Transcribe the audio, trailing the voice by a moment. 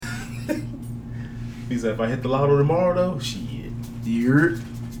He said, if I hit the lotto tomorrow, though, shit.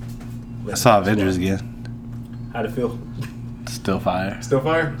 I saw Avengers again. How'd it feel? Still fire. Still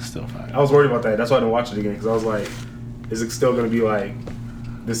fire? Still fire. I was worried about that. That's why I didn't watch it again, because I was like, is it still going to be like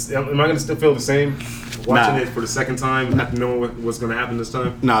this? Am I going to still feel the same watching it for the second time, not knowing what's going to happen this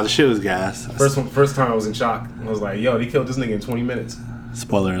time? Nah, the shit was gas. First time I was in shock. I was like, yo, they killed this nigga in 20 minutes.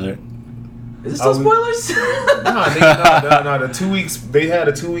 Spoiler alert. Is it still spoilers? No, the 2 weeks, they had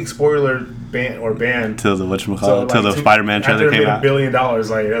a 2 week spoiler ban. Till the till the Spider-Man trailer came out. $1 billion, like,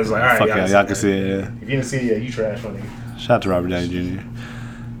 I was like, all right, fuck yeah, y'all can see it, yeah. If you didn't see it yet, you trash, my nigga. Shout out to Robert Downey Jr.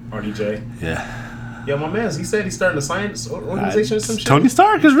 RDJ. Yeah. Yeah, my man, he said he's starting a science organization or some shit. Tony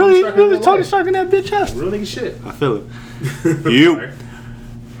Stark is really Tony Stark in that bitch up. Real nigga shit. I feel it. You.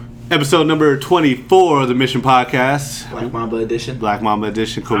 Episode number 24 of the Mission Podcast. Black Mamba edition.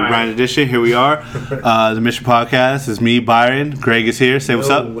 Kobe Bryant edition. Here we are. The Mission Podcast is me, Byron. Greg is here. Say what's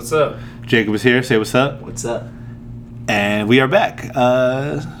up. What's up? Jacob is here. Say what's up. What's up? And we are back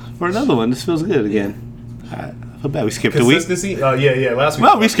for another one. This feels good again. All right. I feel bad. We skipped a week. Consistency? Yeah. Last week.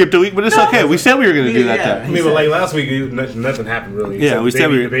 Well, we skipped a week, but it's okay. We said we were going to do that. I mean, but like last week, nothing happened really. Yeah, we said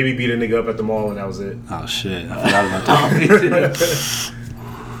the baby beat a nigga up at the mall, and that was it. Oh, shit. I forgot about that.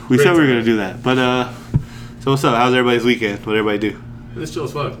 We said we were going to do that. But, so what's up? How's everybody's weekend? What everybody do? It's chill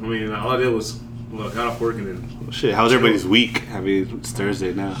as fuck. I mean, all I did was, got off work and then... Shit, how's everybody's week? I mean, it's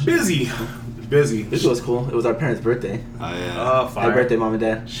Thursday now. Busy. This was cool. It was our parents' birthday. Oh, yeah. Fire. Happy birthday, Mom and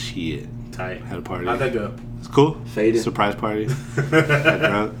Dad. Shit. Tight. Had a party. How'd that go? It's cool. Faded. Surprise party. Got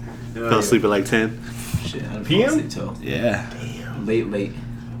drunk. Fell asleep at like 10. Shit, I PM? Yeah. Damn. Late.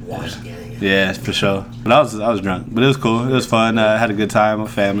 Wash the gang. Yeah, for sure. But I was drunk. But it was cool. It was fun. Had a good time. My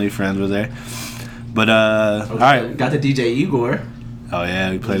family, friends were there. But all right. Got the DJ Igor. Oh yeah,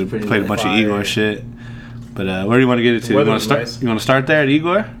 we played a bunch fire. of Igor shit. But where do you want to get it to? You want to start there at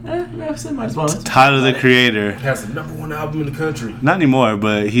Igor? Might as well. Tyler the Creator Has the #1 album in the country. Not anymore,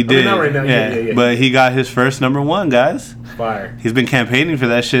 but he did. Not right now. Yeah. But he got his first #1, guys. Fire. He's been campaigning for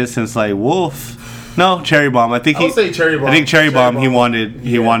that shit since like Wolf. No, Cherry Bomb. I would say Cherry Bomb. I think Cherry Bomb. He wanted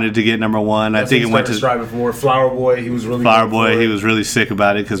to get #1. I think it went to striving for Flower Boy. He was really Flower Boy. He was really sick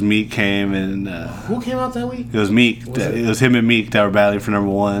about it because Meek came and who came out that week? It was Meek. It was him and Meek that were battling for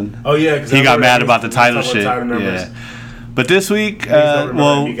 #1. Oh yeah, he got mad about the title shit. Yeah. But this week,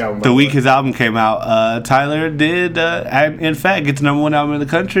 the week his album came out, Tyler did, in fact, get the #1 album in the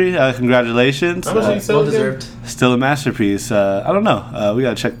country. Congratulations. How much did he sell? Well deserved. Still a masterpiece. I don't know. We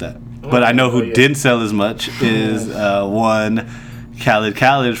gotta check that. But I know who didn't sell as much is one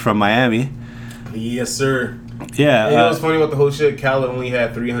Khaled from Miami. Yes, sir. Yeah. You know what's funny about the whole shit? Khaled only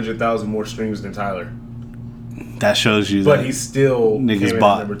had 300,000 more streams than Tyler. That shows you but that he still niggas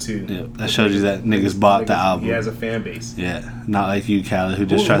bought #2. Yeah, that shows you that niggas bought the album. He has a fan base. Yeah, not like you, Khaled, who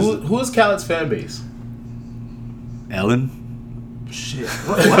just tries. Who is Khaled's fan base? Ellen. Shit.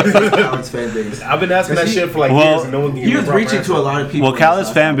 What is Khaled's fan base? I've been asking that shit for like years, and no one can give He me a was proper reaching answer. to a lot of people. Well,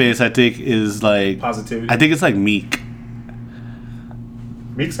 Khaled's fan base, I think, is like positivity. I think it's like Meek.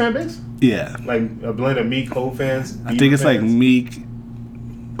 Meek's fan base? Yeah. Like a blend of Meek, Hov fans. I think it's like Meek.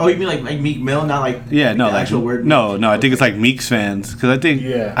 Oh, you mean like Meek Mill, not like no, the actual word? No, I think it's like Meek's fans because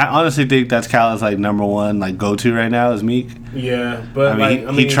I honestly think that's Khaled's like #1 like go to right now is Meek. Yeah, but I mean,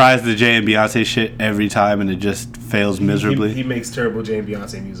 he tries the Jay and Beyonce shit every time and it just fails miserably. He makes terrible Jay and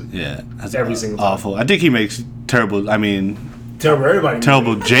Beyonce music. Yeah, that's every single time. Awful. I think he makes terrible. I mean,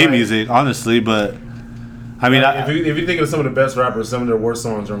 terrible Jay music, honestly, but. I mean, if you think of some of the best rappers, some of their worst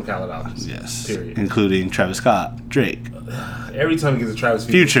songs are on Khaled albums. Yes, period. Including Travis Scott, Drake. Every time he gets a Travis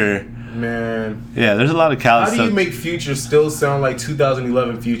Future. Man. Yeah, there's a lot of Khaled stuff. How do you make Future still sound like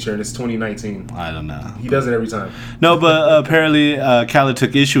 2011 Future and it's 2019? I don't know. He does it every time. No, but apparently Khaled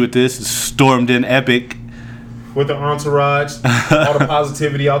took issue with this, stormed in Epic. With the entourage, all the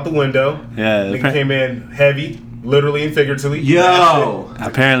positivity out the window. Yeah. Nigga came in heavy. Literally and figuratively. Yo!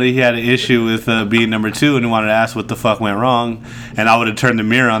 Apparently he had an issue with being #2 and he wanted to ask what the fuck went wrong. And I would have turned the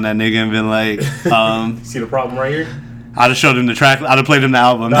mirror on that nigga and been like, see the problem right here? I'd have showed him the track. I'd have played him the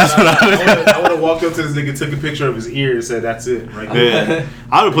album. I would have walked up to this nigga, took a picture of his ear and said, that's it. Right there. Yeah.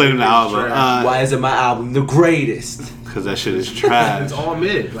 I would have played him the album. Why isn't my album the greatest? Because that shit is trash. It's all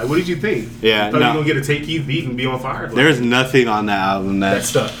mid. Like, what did you think? Yeah. You thought you were going to get a Take Keith beat and be on fire? Like, there's nothing on that album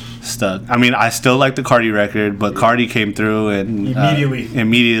that's stuck. I mean, I still like the Cardi record, but Cardi came through and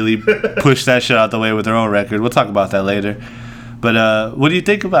immediately pushed that shit out the way with her own record. We'll talk about that later. But what do you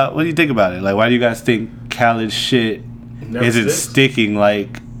think about it? Like, why do you guys think Khaled's shit isn't sticking?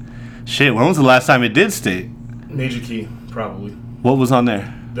 Like, shit. When was the last time it did stick? Major Key, probably. What was on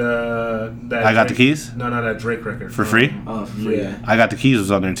there? I Got the Keys? No, that Drake record. For free? Oh, free. Yeah. I Got the Keys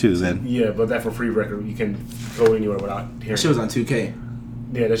was on there too then. Yeah, but that for free record, you can go anywhere without hearing. That shit was on 2K.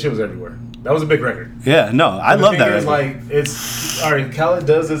 Yeah, that shit was everywhere. That was a big record. Yeah, no, I love that record. Like, it's all right. Khaled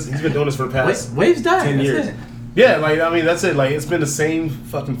does this. He's been doing this for the past Waves died. 10 years. Yeah, like I mean, that's it. Like it's been the same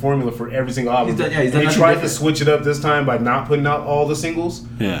fucking formula for every single album. He's done he tried to switch it up this time by not putting out all the singles.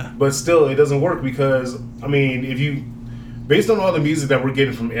 Yeah, but still, it doesn't work because I mean, if you based on all the music that we're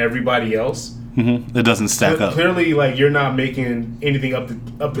getting from everybody else, it doesn't stack up. Clearly, like you're not making anything up to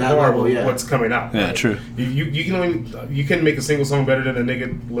par with what's coming out. Yeah, like, true. You can make a single song better than a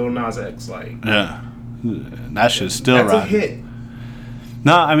nigga Lil Nas X. Like that shit's still that's right. a hit.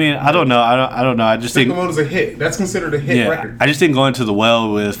 No, I mean I don't know. I don't know. I just think Second One is a hit. That's considered a hit record. I just think going to the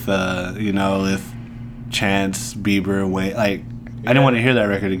well with with Chance, Bieber, Wayne. Like I didn't want to hear that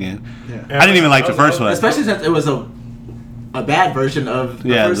record again. Yeah. I didn't even like the first one, especially since it was a bad version of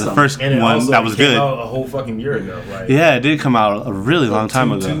the first one that was good. Out a whole fucking year ago. Like, yeah, it did come out a really long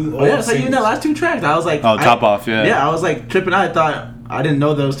time ago. It's like even the last two tracks. I was like, Top Off. Yeah. Yeah, I was like tripping out. I thought. I didn't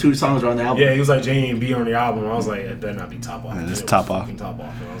know those two songs were on the album. Yeah, he was like J and B on the album. I was like, it better not be Top Off. It's Top Off. Top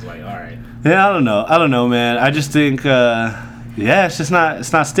Off. And I was like, all right. Yeah, I don't know, man. I just think, it's just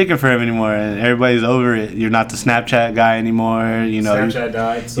not sticking for him anymore, and everybody's over it. You're not the Snapchat guy anymore. You know, Snapchat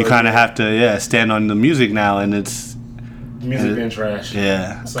died. So you kind of have to, stand on the music now, and it's music been trash.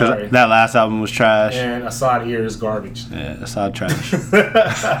 Yeah, because that last album was trash. And Assad Ear is garbage. Yeah, Assad trash.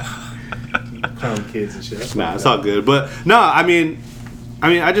 Clown kids and shit. It's all good, but no, I mean,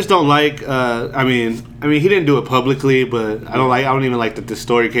 I just don't like. I mean, he didn't do it publicly, but I don't even like that this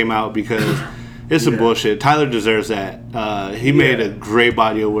story came out because it's some bullshit. Tyler deserves that. He made a great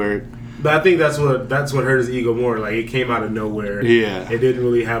body of work. But I think that's what hurt his ego more. Like it came out of nowhere. Yeah, it didn't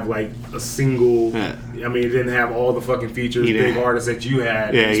really have like a single. Yeah. I mean, it didn't have all the fucking features, big artists that you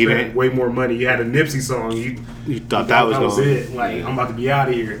had. Yeah, you spent way more money. You had a Nipsey song. You thought that was it. Like I'm about to be out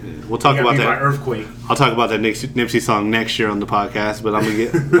of here. We'll talk about that. Earthquake. I'll talk about that Nipsey song next year on the podcast. But I'm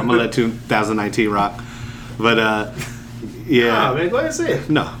gonna let 2019 rock. But yeah. Nah, man, go ahead and say it.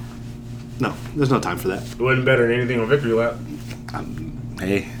 No, there's no time for that. It wasn't better than anything on Victory Lap.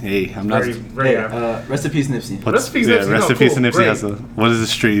 Hey, I'm not. Very rest in peace, Nipsey. Rest in peace, Nipsey. Rest in peace, Nipsey Hussle. What is the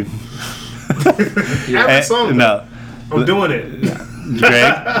stream? Average song. No. I'm doing it.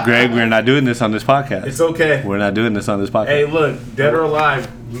 Greg, we're not doing this on this podcast. It's okay. We're not doing this on this podcast. Hey, look, dead or alive,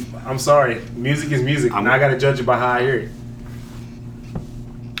 I'm sorry. Music is music. I'm not got to judge it by how I hear it.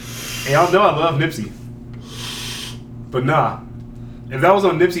 And y'all know I love Nipsey. But nah. If that was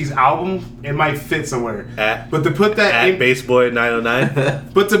on Nipsey's album, it might fit somewhere. But to put that in Baseboy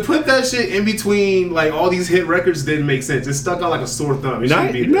 909. But to put that shit in between like all these hit records didn't make sense. It stuck out like a sore thumb. You're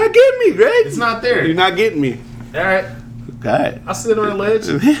not getting me, Greg. It's not there. You're not getting me. All right. I'll sit on a ledge.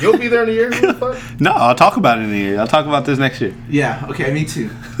 You'll be there in a year. No, I'll talk about it in a year. I'll talk about this next year. Yeah. Okay. Me too.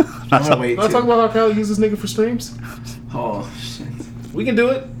 I'm gonna wait. I'll talk about how Khaled uses nigga for streams. Oh shit. We can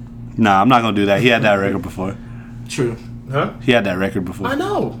do it. Nah, I'm not gonna do that. He had that record before. True. Huh? He had that record before. I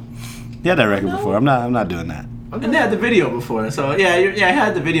know. He had that record before. I'm not doing that. And they had the video before, so yeah, I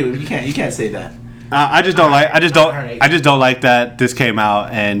had the video. You can't say that. I just don't I just don't like that this came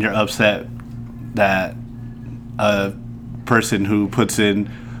out and you're upset that a person who puts in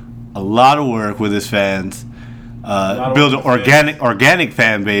a lot of work with his fans build an organic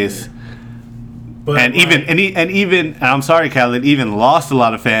fan base. But and even I'm sorry, Khaled, even lost a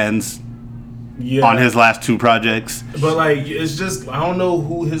lot of fans. Yeah. On his last two projects. But like it's just I don't know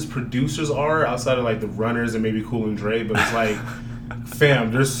who his producers are outside of like the Runners and maybe Cool and Dre, but it's like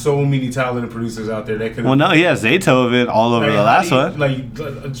fam, there's so many talented producers out there that could. Well, no, he has Zaytoven all over the last one. Like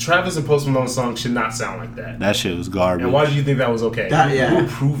Travis and Post Malone's song should not sound like that. That shit was garbage. And why do you think that was okay? Who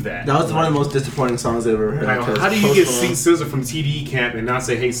proved that? That was one of the most disappointing songs I ever heard. Like, how do you get C SZA from TDE Camp and not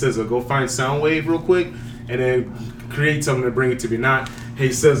say, "Hey SZA, go find Soundwave real quick," and then create something to bring it to me? Not, "Hey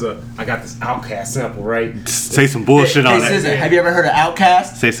SZA, I got this Outkast sample, right?" Say some bullshit on it. Hey SZA, have you ever heard of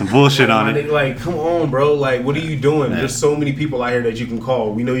Outkast? Say some bullshit on it. Like, come on, bro. Like, what are you doing? There's so many people out here that you can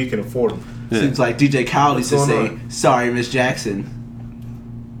call. We know you can afford them. Seems like DJ Khaled used to say, "Sorry, Miss Jackson."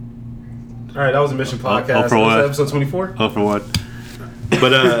 All right, that was a Mission Podcast. For what? Episode 24. Oh, for what?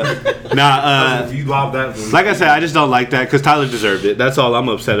 But you lobbed that one. Like I said, I just don't like that because Tyler deserved it. That's all I'm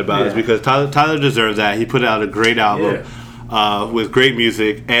upset about is because Tyler deserves that. He put out a great album. With great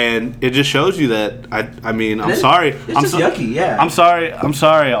music, and it just shows you that I mean, I'm sorry. It's just yucky, yeah. I'm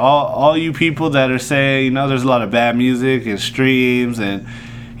sorry. All you people that are saying, there's a lot of bad music and streams and,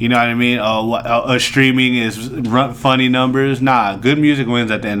 You know what I mean? Streaming is funny numbers. Nah, good music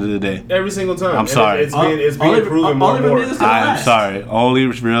wins at the end of the day. Every single time. I'm sorry. It's being proven more and more. I'm sorry. Only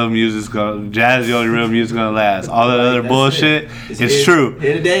real music's gonna. Jazz is the only real music's gonna last. All that other bullshit, it's true.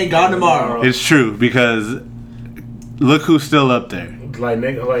 Here today, gone tomorrow. It's true because look who's still up there.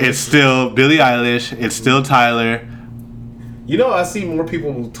 It's still Billie Eilish. It's still Tyler. You know, I see more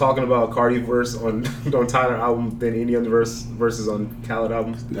people talking about Cardi verse on Tyler album than any other verses on Khaled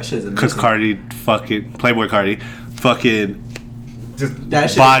albums. That shit's amazing. Because Cardi Playboy Cardi just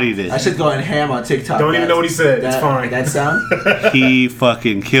that shit, bodied it. That shit's going ham on TikTok. Don't even know what he said. It's fine. That sound? He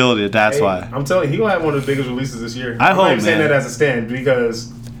fucking killed it. That's why. I'm telling you, he gonna have one of the biggest releases this year. I'm not even saying that as a stand because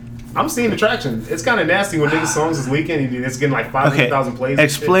I'm seeing the traction. It's kind of nasty when niggas' songs is leaking and it's getting like 500,000 plays.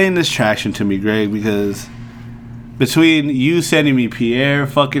 Explain this traction to me, Greg, because between you sending me Pierre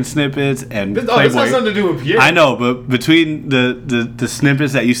fucking snippets and Playboy, this has nothing to do with Pierre. I know, but between the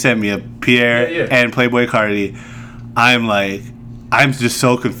snippets that you sent me of Pierre and Playboy Cardi, I'm just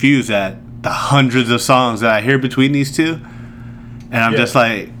so confused at the hundreds of songs that I hear between these two, and I'm just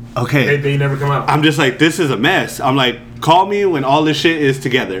like, okay, they never come out. I'm just like, this is a mess. I'm like, call me when all this shit is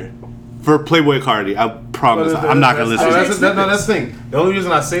together. For Playboy Cardi, I promise I'm not gonna listen. That's the thing. The only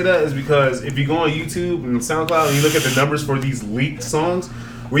reason I say that is because if you go on YouTube and SoundCloud and you look at the numbers for these leaked songs,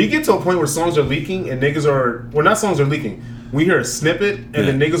 where you get to a point where songs are leaking and niggas are, well, not songs are leaking. We hear a snippet and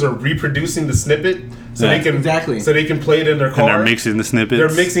the niggas are reproducing the snippet so they can so they can play it in their car. And they're mixing the snippets.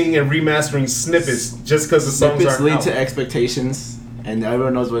 They're mixing and remastering snippets just because the songs aren't lead out. To expectations. And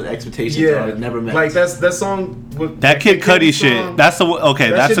everyone knows what expectations are. Never met. Like that song. That Kid Cudi shit. That's the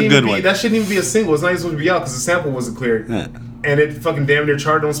that's a good one. That shouldn't even be a single. It's not even supposed to be out because the sample wasn't cleared. Yeah. And it fucking damn near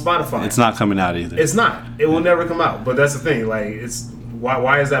charted on Spotify. It's not coming out either. It's not. It will never come out. But that's the thing. Like, it's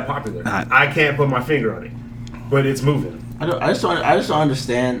why is that popular? I can't put my finger on it, but it's moving. I just don't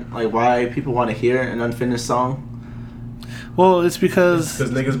understand like why people want to hear an unfinished song. Well, it's because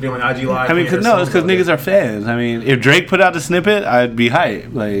niggas be on IG Live. I mean, it's because niggas are fans. I mean, if Drake put out the snippet, I'd be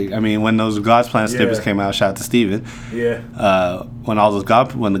hyped. Like, I mean, when those God's Plan snippets came out, shout out to Steven. Yeah. When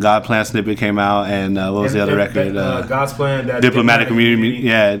the God Plan snippet came out, and what was the other record? God's Plan. That Diplomatic Community.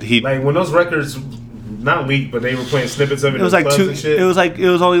 Yeah, like when those records not leaked, but they were playing snippets of it. It was like it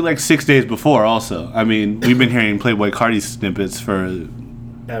was only like 6 days before. Also, I mean, we've been hearing Playboy Cardi snippets for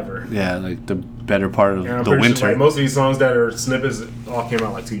ever. Yeah, like the better part of the winter. Sure, like, most of these songs that are snippets all came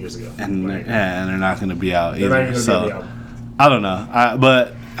out like 2 years ago, and they're not going to be out either. So I don't know,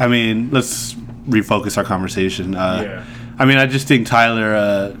 but I mean, let's refocus our conversation. I mean, I just think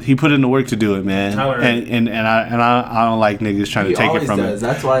Tyler, he put in the work to do it, man. And I don't like niggas trying to take it from him.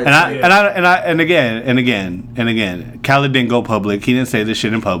 That's why. And again, Khaled didn't go public. He didn't say this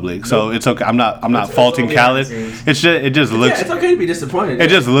shit in public, so it's okay. I'm not faulting Khaled. It just looks. Yeah, it's okay to be disappointed.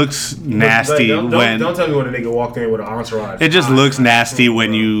 It just looks nasty don't tell me when a nigga walked in with an entourage. It just looks nasty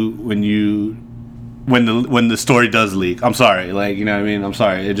when the story does leak. I'm sorry, like, you know what I mean. I'm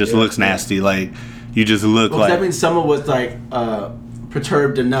sorry. It just looks nasty, like. You just look like... that means someone was, like,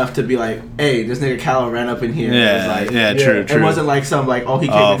 perturbed enough to be like, hey, this nigga Khaled ran up in here. Yeah, true. It wasn't like some, like, he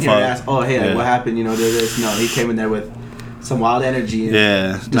came in here and asked, hey, like, what happened? You know, this. No, he came in there with some wild energy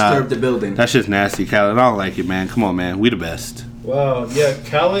and disturbed the building. That's just nasty, Khaled. I don't like it, man. Come on, man. We the best. Well, yeah,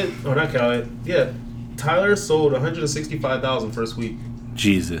 Tyler sold 165,000 first week.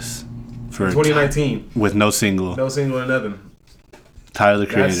 Jesus. For 2019. With no single. No single or nothing. Tyler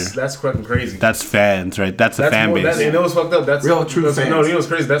the Creator. That's fucking crazy. That's fans, right? That's a fan base. And it was fucked up. That's real true fans. No, you know what's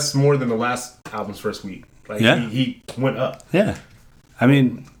crazy? That's more than the last album's first week. Like, he went up. Yeah. I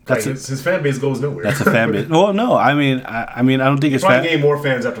mean, his fan base goes nowhere. That's a fan base. Well, no, I mean, I don't think it's probably gained more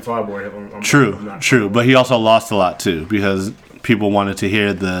fans after Fireboy. True, but he also lost a lot too because people wanted to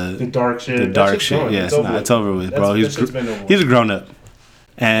hear the dark shit. The dark shit. Yeah, it's over with, bro. He's a grown up.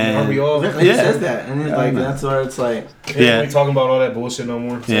 And are we all? He says that, and it's like that's where it's like. Yeah, we talking about all that bullshit no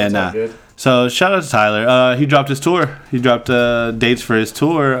more. So good. So shout out to Tyler. He dropped his tour. He dropped dates for his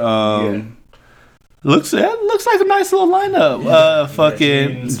tour. Looks like a nice little lineup.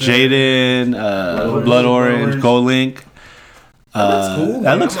 Fucking Jaden, Blood Orange, Gold Link.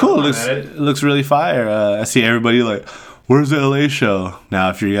 That looks cool. It looks really fire. I see everybody like, where's the LA show?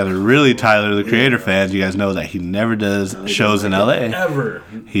 Now, if you guys are really Tyler the Creator fans, you guys know that he never does shows in LA. Ever.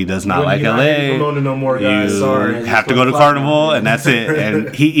 He does not like LA. No more, guys. You have to go to Carnival, and that's it.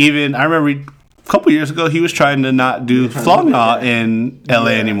 And I remember couple years ago, he was trying to not do Flog Gnaw in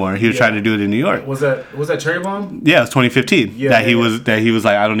LA anymore. He was trying to do it in New York. Was that Cherry Bomb? Yeah, it was 2015. He was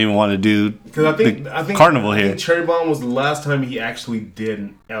like, I don't even want to do I think Carnival here. I think Cherry Bomb was the last time he actually did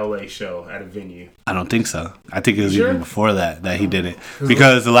an LA show at a venue. I don't think so. I think it was even before that he did it,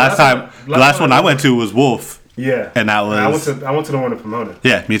 because the last one I went to was Wolf. Yeah, and that was I went to the one in Pomona.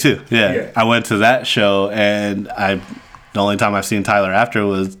 Yeah, me too. Yeah, I went to that show, and the only time I've seen Tyler after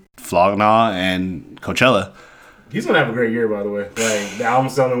was Flog Gnaw and Coachella. He's gonna have a great year, by the way. Like, the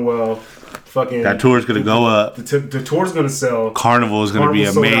album's selling well. Fucking that tour's gonna go up. The tour's gonna sell. Carnival is gonna be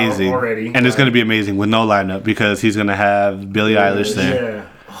amazing already, and it's gonna be amazing with no lineup, because he's gonna have Billie Eilish there.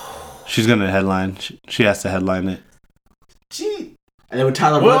 Yeah, she's gonna headline. She has to headline it. And then with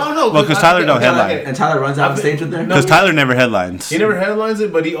Tyler, because Tyler don't headline, and Tyler runs out on stage with them. Because Tyler never headlines. He never headlines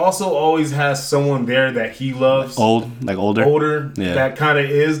it, but he also always has someone there that he loves. Older. Yeah. That kind of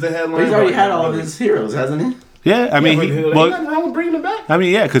is the headline. But he's already had all of his heroes, hasn't he? Yeah, I mean, he's nothing wrong with bringing him back. I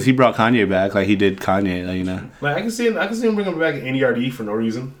mean, yeah, because he brought Kanye back, like he did Kanye, like, you know. Like, I can see him bringing him back at NERD for no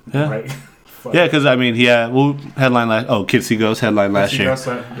reason. Yeah. Like, yeah, because I mean, headline last. Oh, Kids See Ghosts headline last year.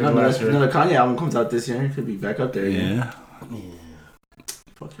 Another Kanye album comes out this year. He could be back up there. Yeah.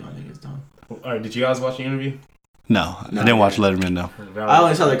 Fuck y'all niggas done. All right, did you guys watch the interview? No, I didn't watch Letterman. No, I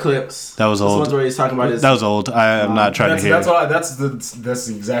only saw the clips. That was old. This one's where he's talking about his. That was old. I'm not trying to hear. That's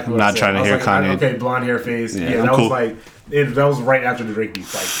exactly. What I'm not trying to hear Kanye. Okay, blonde hair phase. Yeah, that was like that was right after the Drake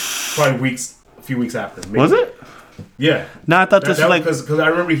beef, like probably a few weeks after. Maybe. Was it? Yeah. No, I thought this was like because I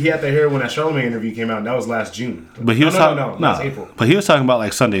remember he had that hair when that Charlamagne interview came out. And that was last June. But he was no, that was April. But he was talking about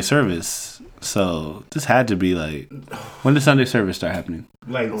like Sunday service. So this had to be like, when did Sunday service start happening?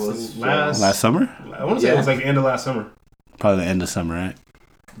 Like last summer? I want to say it was like the end of last summer. Probably the end of summer, right?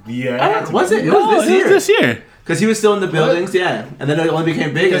 Yeah. Was it? It was this year. Because he was still in the buildings, yeah. And then it only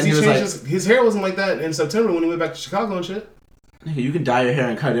became big. Because he changed his hair wasn't like that in September when he went back to Chicago and shit. You can dye your hair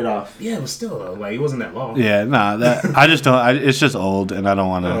and cut it off. Yeah, but still though, like, it wasn't that long. Yeah, I just don't. It's just old, and I don't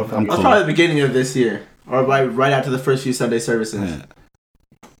want to. That's probably the beginning of this year, or right after the first few Sunday services. Yeah.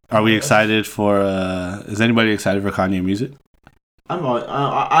 Are we excited for? Is anybody excited for Kanye music? I'm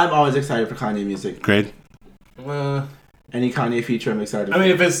always excited for Kanye music. Great. Any Kanye feature, I'm excited. I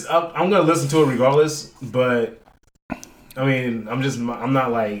mean, if it's, I'm gonna listen to it regardless. But I mean, I'm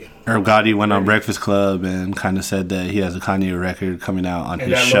not like. Herb Gotti went on Breakfast Club and kind of said that he has a Kanye record coming out on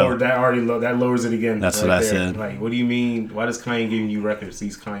his show. That lowers it again. That's what I said. Like, what do you mean? Why does Kanye giving you records?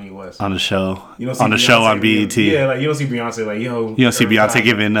 He's Kanye West on the show. You don't see on the show on BET. Yeah, like you don't see Beyonce like yo. You don't see Beyonce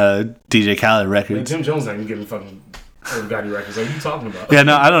giving DJ Khaled records. Like, Jim Jones not even giving fucking Herb Gotti records. Like, what are you talking about? Yeah,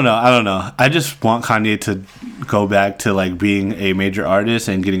 no, I don't know. I just want Kanye to go back to like being a major artist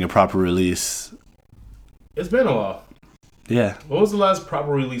and getting a proper release. It's been a while. Yeah. What was the last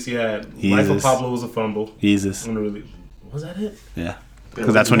proper release he had? Yeezus. Life of Pablo was a fumble. Yeezus. Was that it? Yeah.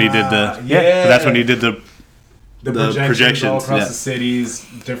 Because that's when he did the. Yeah. That's when he did the projections all across the cities,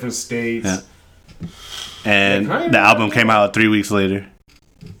 different states. Yeah. And the album came out 3 weeks later.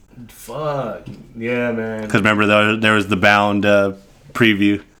 Fuck. Yeah, man. Because remember, there was the Bound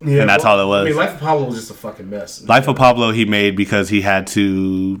preview. Yeah, and that's all it was. I mean, Life of Pablo was just a fucking mess. Life of Pablo he made because he had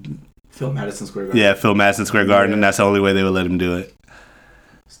to. Film Madison Square Garden. Yeah, film Madison Square Garden, and that's the only way they would let him do it.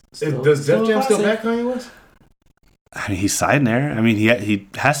 Does Def Jam still back Kanye West? I mean, he's signed there. I mean, he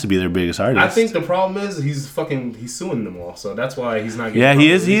has to be their biggest artist. I think the problem is he's suing them all, so that's why he's not getting. Yeah,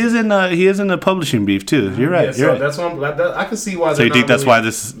 he is in the publishing beef too. You're right. Yeah, so that's why I can see why. So you think that's why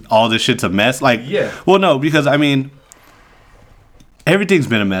all this shit's a mess? Like, yeah. Well, no, because I mean, everything's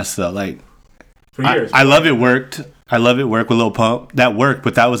been a mess though. Like, for years. I love it worked. I love it worked with Lil Pump. That worked,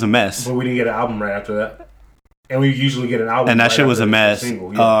 but that was a mess. But we didn't get an album right after that. And we usually get an album. And that shit was a mess.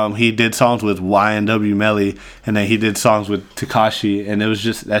 Single, yeah. He did songs with YNW Melly, and then he did songs with Tekashi, and it was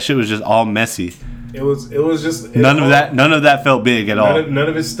just that shit was just all messy. It was just none of that felt big at all. None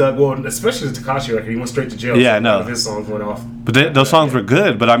of it stuck. Well, especially the Tekashi record, he went straight to jail. Yeah, I know. None of his songs went off. But those songs were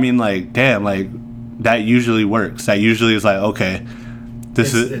good. But I mean, like, damn, like that usually works. That usually is like, okay,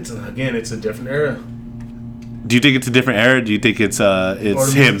 it's a different era. Do you think it's a different era? Do you think it's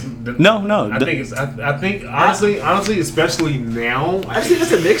him? No. I think honestly, especially now. I think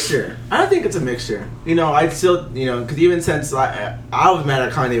it's a mixture. I don't think it's a mixture. I'd still, because even since I was mad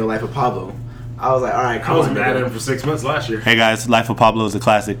at Kanye with Life of Pablo, I was like, all right, I was mad at him for 6 months last year. Hey guys, Life of Pablo is a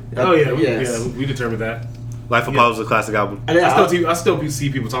classic. Oh yeah, we determined that. Life of Pablo is a classic album. I still see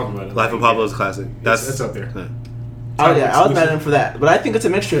people talking about it. Life of Pablo is a classic. It's up there. Yeah. Oh yeah, I was mad at him for that, but I think it's a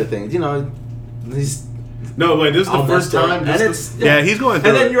mixture of things. He's. No, like this is the first time. He's going through.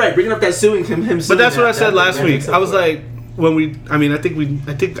 And then you're right, bringing up that suing him. But that's what I said last week. I was like, I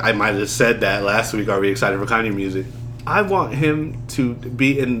think I might have said that last week. Are we excited for Kanye music? I want him to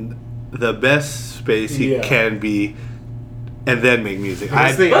be in the best space he can be, and then make music.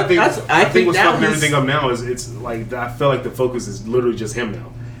 I think what's fucking everything up now is it's like I feel like the focus is literally just him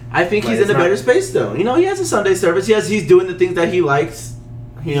now. I think he's in a better space though. You know, he has a Sunday service. He's doing the things that he likes.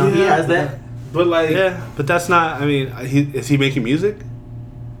 You know, he has that. But but that's not. I mean, is he making music?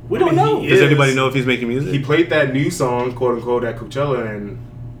 We don't know. Does anybody know if he's making music? He played that new song, quote unquote, at Coachella, and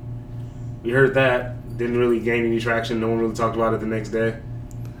we heard that. Didn't really gain any traction. No one really talked about it the next day.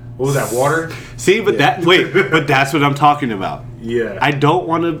 What was that? Water? See, but but that's what I'm talking about. Yeah. I don't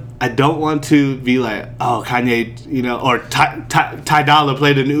want to be like, oh, Kanye, you know, or Ty Dolla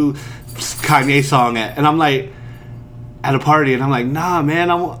played a new Kanye song and I'm like at a party and I'm like, nah, man,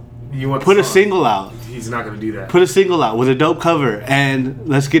 you want put a single out. He's not gonna do that. Put a single out with a dope cover and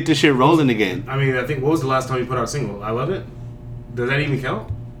let's get this shit rolling again. I mean, I think what was the last time you put out a single? I Love It. Does that even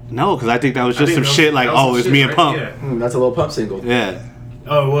count? No, because I think that was just some shit like, oh, it's me and Pump. Yeah. That's a little Pump single. Yeah.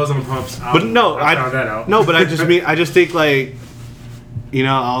 Oh, it was on Pumps. But no, I found that out. No, but I just think like, you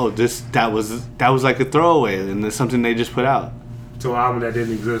know, that was like a throwaway and it's something they just put out to an album that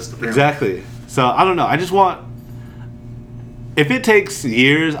didn't exist. Apparently. Exactly. So I don't know. I just want. If it takes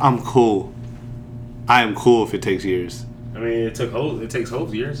years, I'm cool. I am cool if it takes years. I mean, it takes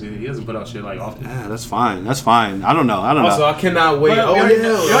Hope years. He hasn't put out shit like often. Yeah, that's fine. I don't know. Also, I cannot wait. You already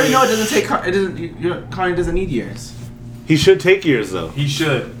know it doesn't take. Kanye doesn't need years. He should take years though. He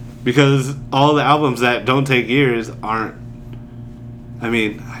should, because all the albums that don't take years aren't. I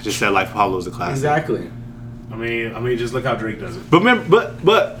mean, I just said Life of Pablo is a classic. Exactly. I mean, just look how Drake does it. But remember,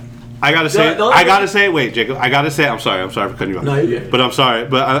 but I gotta say, wait, Jacob, I gotta say, I'm sorry for cutting you off. No, you're good. But I'm sorry,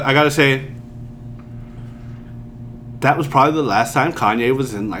 but I gotta say, that was probably the last time Kanye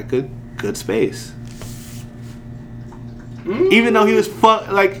was in like a good space. Even though he was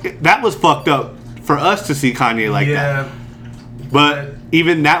that was fucked up for us to see Kanye like that. But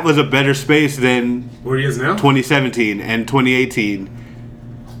even that was a better space than where he is now, 2017 and 2018.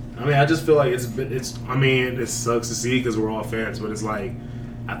 I mean, I just feel like it's. I mean, it sucks to see because we're all fans, but it's like,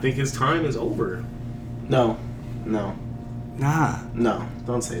 I think his time is over. No. Nah. No,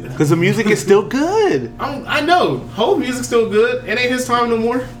 don't say that. Because the music is still good. I know. Whole music's still good. It ain't his time no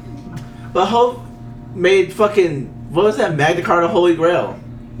more. But Hope made fucking, what was that, Magna Carta Holy Grail?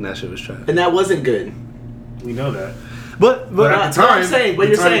 And that shit was trash. And that wasn't good. We know that. But at the time,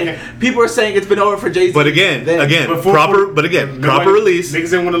 you're saying people are saying it's been over for Jay-Z. But again, proper release. Niggas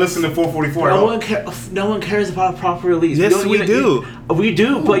didn't want to listen to 444. No one cares about a proper release. Yes, we do. We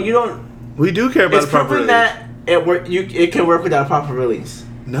do, but you don't. We do care about a proper release. That it can work without a proper release.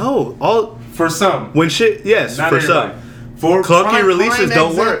 No, for some. When shit, yes, not for everybody. some. For clunky releases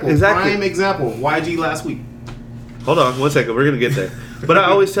don't work. Exactly. Prime example. YG last week. Hold on, 1 second. We're gonna get there. But I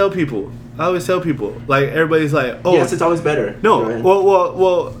always tell people, like everybody's like, oh, yes, it's always better. No,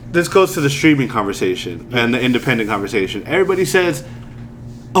 well, this goes to the streaming conversation and the independent conversation. Everybody says,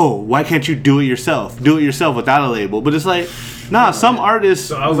 oh, why can't you do it yourself? Do it yourself without a label. But it's like, nah, some artists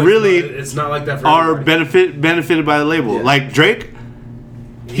really it's not like that for are benefited by the label. Yeah. Like Drake,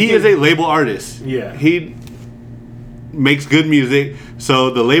 he is a label artist. Yeah. He makes good music, so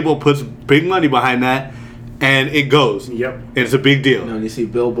the label puts big money behind that, and it goes. Yep. And it's a big deal. You see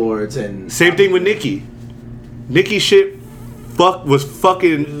billboards and... Same thing with Nicki. Nicki shit was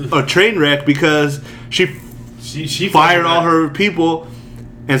fucking a train wreck because she fired all her people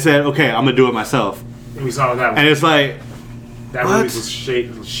and said, okay, I'm going to do it myself. And we saw that one. And it's like... That release was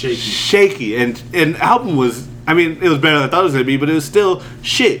shaky. Shaky. And the album was... I mean, it was better than I thought it was going to be, but it was still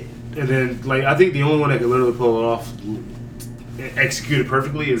shit. And then, like, I think the only one that could literally pull it off, execute it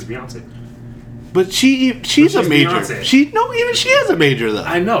perfectly, is Beyonce. But she's a major. Beyonce. Even she has a major though.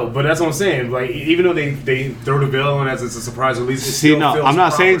 I know, but that's what I'm saying. Like, even though they throw the veil on as it's a surprise release, I'm not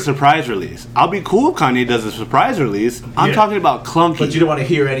saying surprise release. I'll be cool if Kanye does a surprise release. I'm talking about clunky. But you don't want to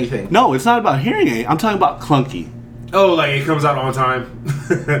hear anything. No, it's not about hearing anything. I'm talking about clunky. Oh, like it comes out on time.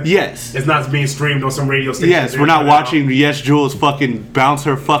 Yes. It's not being streamed on some radio station. Yes, we're not watching Yes Jules fucking bounce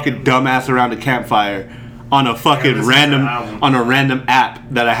her fucking dumbass around a campfire on a fucking random app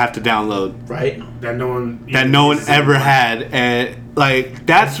that I have to download. Right. That no one ever had, and like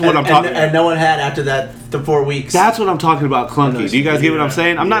that's what I'm talking. And no one had after that the 4 weeks. That's what I'm talking about. Clunky. Do you guys get what I'm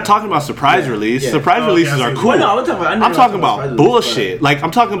saying? I'm not talking about surprise release. Yeah. Surprise releases are cool. Well, no, I'm talking about bullshit. Like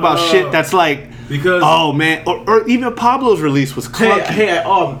I'm talking about shit that's like. Because man, or even Pablo's release was clunky.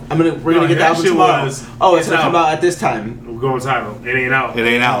 We're gonna get that album tomorrow. It's gonna come out at this time. We're going viral. It ain't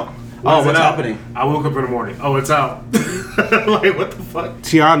out. What's happening? I woke up in the morning. Oh, it's out. Like, what the fuck?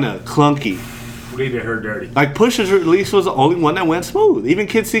 Tiana, clunky. They did her dirty. Like Pusha's release was the only one that went smooth. Even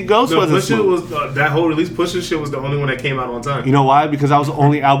Kids See Ghosts wasn't smooth. That whole release, Pusha shit was the only one that came out on time. You know why? Because that was the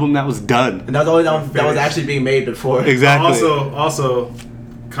only album that was done. And that was the only album that was actually being made before. Exactly. Also,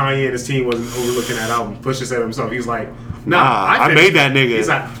 Kanye and his team wasn't overlooking that album. Pusha said himself, he was like, Nah, I made that nigga. He's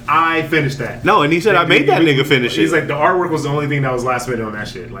like, I finished that. No, and he said, I made that nigga finish it. He's like, the artwork was the only thing that was last minute on that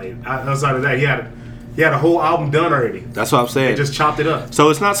shit. Like, outside of that, he had a whole album done already. That's what I'm saying. They just chopped it up. So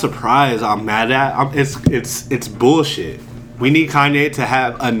it's not surprise I'm mad at. It's bullshit. We need Kanye to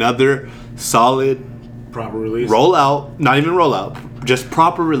have another solid proper release. Rollout, not even rollout, just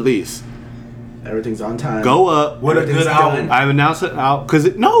proper release. Everything's on time. Go up. What a good album. I've announced it out because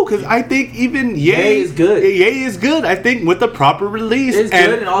I think even Ye is good. Ye is good. I think with the proper release, it's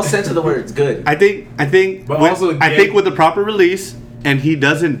good in all sense of the word. It's good. I think with the proper release, and he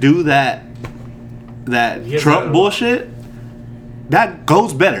doesn't do that Trump bullshit. That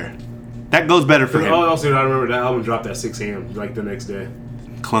goes better. That goes better for him. Also, I remember that album dropped at 6 a.m. like the next day.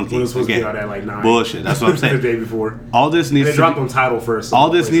 Clunky. It was supposed to be out at like 9. Bullshit. That's what I'm saying. The day before. All this needs. They dropped on Tidal first. All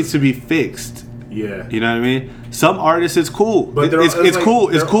this needs to be fixed. Yeah. You know what I mean? Some artists, it's cool. But it's cool.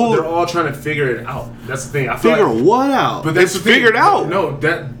 It's cool. They're all trying to figure it out. That's the thing. I figure what out? But it's figured out. No,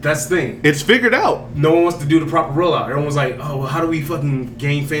 that's the thing. It's figured out. No one wants to do the proper rollout. Everyone's like, oh, well, how do we fucking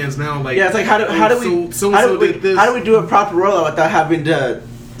gain fans now? Like, yeah, it's like how do we do a proper rollout without having to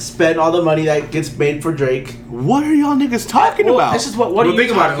spend all the money that gets made for Drake? What are y'all niggas talking about? This is what are you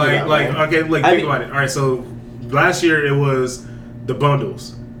think about talking it. Think about it. All right, so last year it was the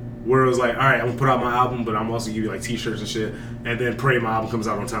bundles. Where it was like, all right, I'm gonna put out my album, but I'm also give you like T-shirts and shit, and then pray my album comes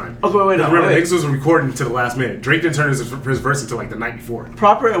out on time. Okay, wait. Remember, niggas was recording to the last minute. Drake didn't turn his verse until like the night before.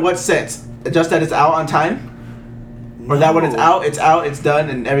 Proper in what sense? Just that it's out on time, or that when it's out, it's done,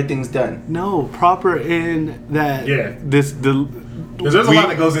 and everything's done. No, proper in that. Yeah. There's a lot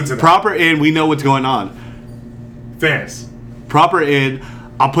that goes into that. Proper in, we know what's going on. Fans. Proper in,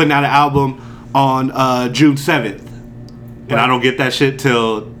 I'm putting out an album on June 7th, and I don't get that shit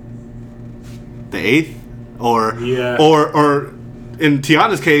till the 8th, or in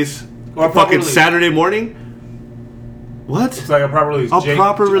Tiana's case, or fucking release. Saturday morning. What? It's like a proper release.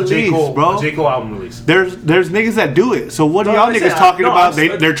 Proper release, bro. A J. Cole album release. There's niggas that do it. So what are y'all niggas talking about?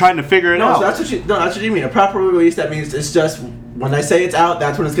 They're trying to figure it out. So that's what you mean. A proper release. That means it's just when I say it's out,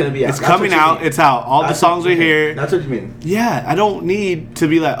 that's when it's gonna be out. It's coming out. It's out. All the songs are here. That's what you mean. Yeah, I don't need to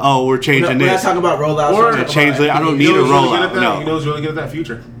be like, oh, we're changing this. We're not talking about rollouts or change it. I don't need a rollout. No, you know who's really good at that?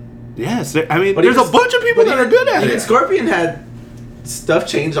 Future. Yes, I mean, there's a bunch of people that are good at it. Scorpion had stuff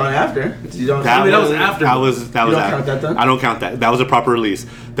changed on after. That was after. That was you don't count that then? I don't count that. That was a proper release.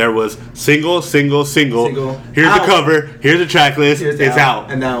 There was single. Here's the cover. Here's the track list. It's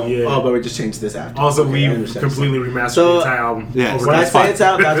out. And now, but we just changed this after. Also, we completely remastered the entire album. Yes. When I say it's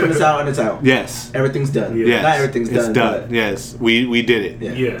out, that's when it's out, and it's out. Yes. Everything's done. Yes. Not everything's done. It's done. Yes. We did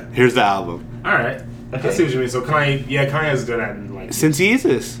it. Yeah. Here's the album. All right. Okay. I see what you mean. So Kanye has done that. Like since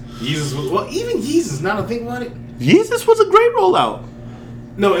Yeezus. Even Yeezus. Now to think about it, Yeezus was a great rollout.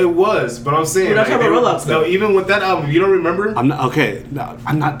 No, it was, but I'm saying we're not talking about rollouts. No, even with that album, you don't remember? I'm not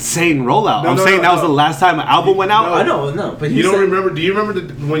saying rollout. I'm saying that was the last time an album went out. I know, but you don't remember. Do you remember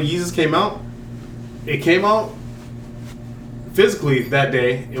when Yeezus came out? It came out physically that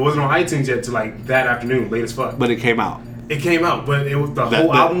day. It wasn't on iTunes yet till like that afternoon, late as fuck. But it came out. It came out, but it was the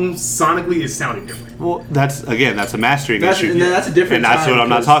whole album sonically. It sounded different. Well, that's a mastering issue. That's a different. And that's what I'm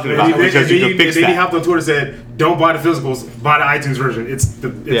not talking about because you can fix that. Then he hopped on Twitter and said, "Don't buy the physicals, buy the iTunes version. It's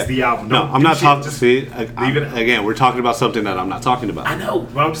the album." No, I'm not talking. See, again, we're talking about something that I'm not talking about. I know,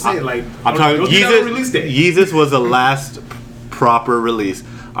 but I'm just saying, I'm talking Yeezus was the last proper release.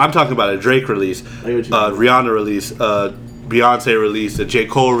 I'm talking about a Drake release, Rihanna release, Beyonce release, a J.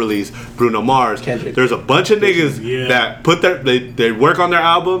 Cole release, Bruno Mars. There's a bunch of niggas that put they work on their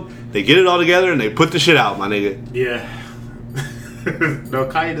album, they get it all together, and they put the shit out, my nigga. Yeah. No,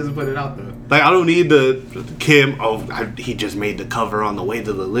 Kanye doesn't put it out though. Like I don't need the Kim. He just made the cover on the way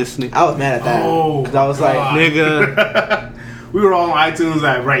to the listening. I was mad at that. Because I was like, nigga. We were all on iTunes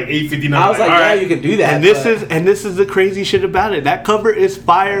at 8:59. I was like, yeah, you can do that. And this is the crazy shit about it. That cover is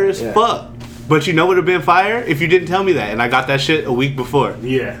fire as fuck. But you know what would have been fire if you didn't tell me that, and I got that shit a week before.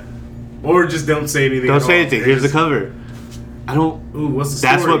 Yeah, or just don't say anything. Don't say anything. Here's the cover. I don't. Ooh, what's the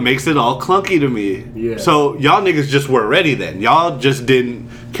story? That's what makes it all clunky to me. Yeah. So y'all niggas just weren't ready then. Y'all just didn't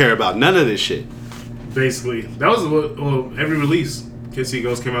care about none of this shit. Basically, that was every release. Kids See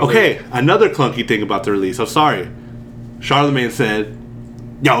Ghosts came out. Okay, another clunky thing about the release. I'm sorry. Charlamagne said,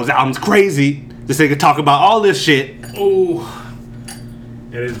 "Yo, this album's crazy. This nigga talk about all this shit." Oh.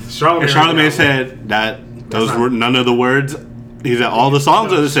 And Charlamagne said that those were none of the words he said all the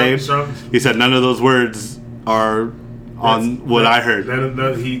songs are the same. He said none of those words are on what I heard.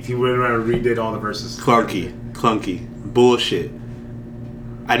 He went around and redid all the verses. Clunky, bullshit.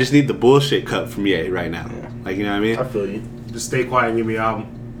 I just need the bullshit cut from Ye right now. Yeah. Like, you know what I mean? I feel you. Just stay quiet and give me an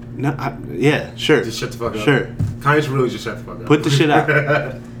album. No, yeah, sure. Just shut the fuck up. Sure. Kanye should really just shut the fuck up. Put the shit out.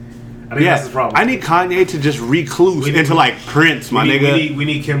 I think that's the problem. I need Kanye to just recluse into like Prince, my nigga. We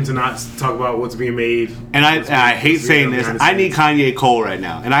need Kim to not talk about what's being made. And I hate saying this. I need Kanye Cole right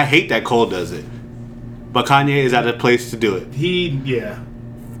now, and I hate that Cole does it. But Kanye is at a place to do it.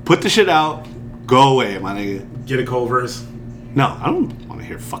 Put the shit out. Go away, my nigga. Get a Cole verse. No, I don't want to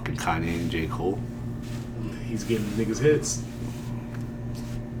hear fucking Kanye and J. Cole. He's getting niggas hits.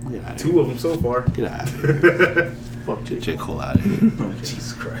 Get out of 2 of them so far. Get out of here. Fuck J. Cole out of here.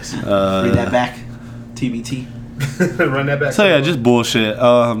 Jesus Christ. Read that back. TBT. Run that back. So yeah, just bullshit.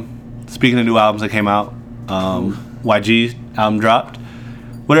 Speaking of new albums that came out, YG's album dropped.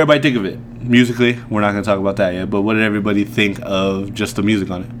 What did everybody think of it? Musically, we're not going to talk about that yet, but what did everybody think of just the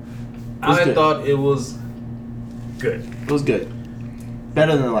music on it? I thought it was good. It was good.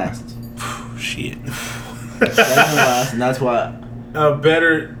 Better than the last. Shit. Better than the last, and that's why.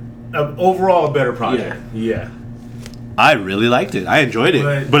 Overall a better project. Yeah. I really liked it. I enjoyed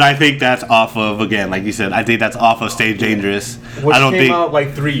it. But I think that's off of, again, like you said, I think that's off of Stay Dangerous. Which came out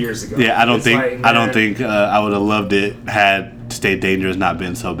like 3 years ago. Yeah, I don't think I would have loved it had Stay Dangerous not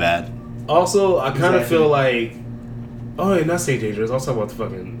been so bad. Also, I kind of feel like, not Stay Dangerous. I was talking about the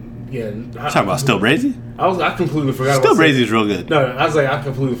fucking. Talking about Still Brazy? I completely forgot Still Brazy is real good. No, I was like, I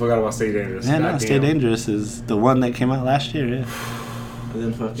completely forgot about Stay Dangerous. Yeah, no, Stay Dangerous is the one that came out last year, yeah. And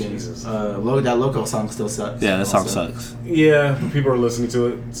then fucking that Loco song still sucks. Yeah, that song sucks. Yeah, people are listening to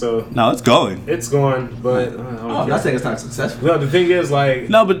it, so no, it's going. It's going, but I think it's not successful. No, the thing is, like,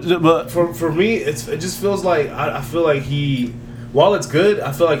 no, but for me, it just feels like I feel like while it's good,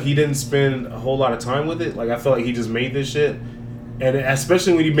 I feel like he didn't spend a whole lot of time with it. Like, I feel like he just made this shit, and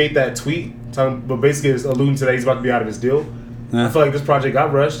especially when he made that tweet, but basically it's alluding to that he's about to be out of his deal. Yeah. I feel like this project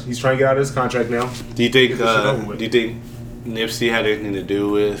got rushed. He's trying to get out of his contract now. Do you think Nipsey had anything to do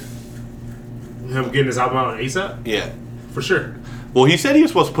with him getting his album out on ASAP? Yeah, for sure. Well, he said he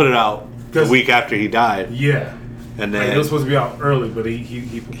was supposed to put it out the week after he died. Yeah, and then it was supposed to be out early, but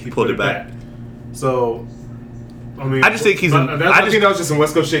he pulled it back. So, I mean, I just think he's. I think that was just some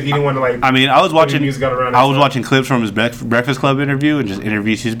West Coast shit. He didn't want to like. I mean, I was watching clips from his Breakfast Club interview and just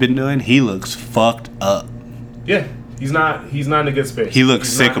interviews he's been doing. He looks fucked up. Yeah, he's not in a good space. He looks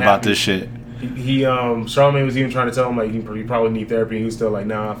sick about this shit. Charlamagne was even trying to tell him like you probably need therapy. And he was still like,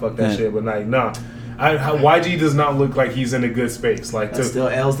 nah, fuck that shit. But like, nah. YG does not look like he's in a good space. Like, still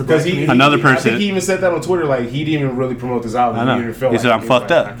L's the because another person. I think he even said that on Twitter. Like, he didn't even really promote this album. I know. He even felt he said, "I'm fucked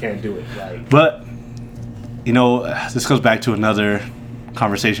up. I can't do it." Like, but you know, this goes back to another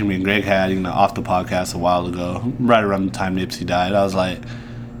conversation me and Greg had, off the podcast a while ago, right around the time Nipsey died. I was like,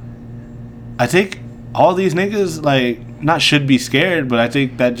 I think all these niggas like not should be scared, but I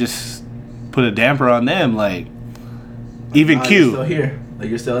think that just put a damper on them. Like, even Q. You're still here. Like,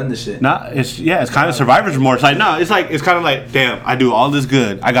 you're still in this shit. It's kind of survivor's remorse. Like, no, it's kind of like, damn, I do all this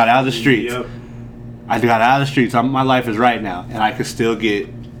good. I got out of the streets. Yep. I got out of the streets. My life is right now, and I could still get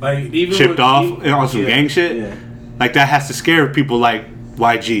like even chipped off on some gang shit. Yeah. Like, that has to scare people like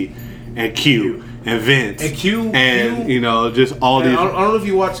YG and Q and Vince and Q just all these. I don't know if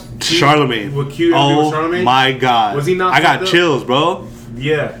you watched Charlamagne. With Q oh Charlamagne? My god, was he not? I got chills, bro.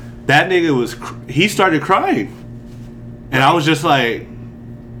 Yeah, that nigga was. He started crying, and I was just like.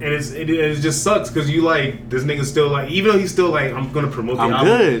 And it just sucks because you like this nigga still like, even though he's still like, I'm gonna promote the album. I'm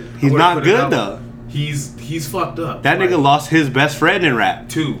good. He's not good though. He's fucked up. That nigga lost his best friend in rap.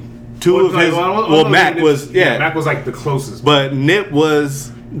 Two of his. Well, Mac was Mac was like the closest. But Nip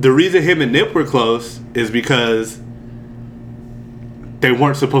was the reason him and Nip were close is because they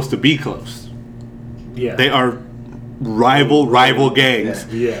weren't supposed to be close. Yeah, they are rival gangs.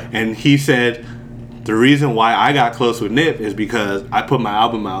 Yeah, and he said. The reason why I got close with Nip is because I put my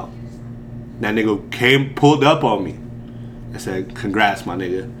album out. That nigga pulled up on me. I said, "Congrats, my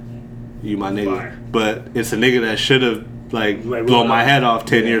nigga. You my nigga." Fire. But it's a nigga that should have like blown my head off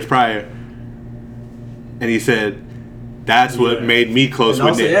 10 years prior. And he said, "That's what made me close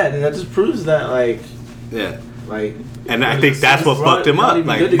with Nip." Yeah, and that just proves that And I think that's what fucked him up.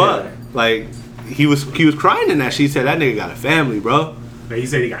 Like he was crying in that. She said that nigga got a family, bro. He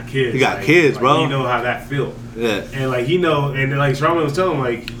said he got kids. He got kids, bro. You know how that feel. Yeah. And like and like Charlamagne was telling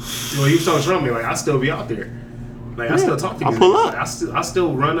him he was telling Charlamagne like I still be out there. Like I still talk to you. I pull up. Like, I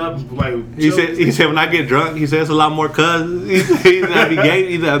still run up like. He said when I get drunk, he says it's a lot more cousins. He's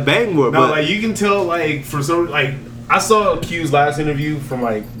not bang more. No, like you can tell like for some like I saw Q's last interview from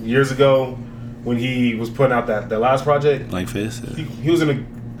like years ago when he was putting out that last project. Blank Face. Yeah. He was in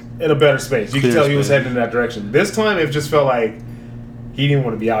a better space. You could tell he was heading in that direction. This time, it just felt like he didn't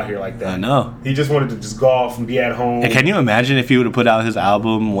want to be out here like that. I know. He just wanted to just golf and be at home. And can you imagine if he would have put out his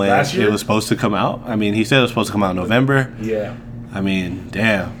album when it was supposed to come out? I mean, he said it was supposed to come out in November. Yeah. I mean,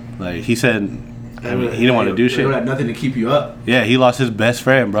 damn. Like, he said, I mean, he didn't want to do shit. He don't have nothing to keep you up. Yeah, he lost his best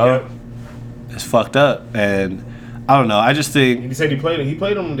friend, bro. Yep. It's fucked up. And I don't know. I just think... He said he played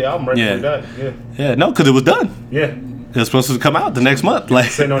on the album right before he died. Yeah. Yeah, no, because it was done. Yeah. It was supposed to come out the next month. Like,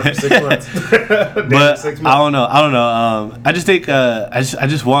 sitting on it for 6 months. But 6 months. I don't know. I just think I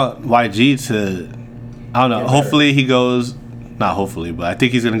just want YG to, I don't know. Hopefully he goes, not hopefully, but I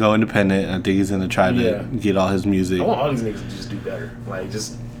think he's gonna go independent. I think he's gonna try to get all his music. I want all these niggas to just do better. Like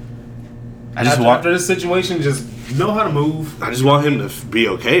after this situation, just know how to move. I just want him to be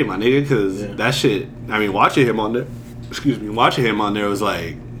okay, my nigga, because that shit. I mean, watching him on there was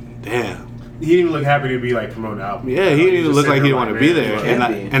like, damn. He didn't even look happy to be like promoting the album. Yeah, he didn't even look like he didn't want to be there.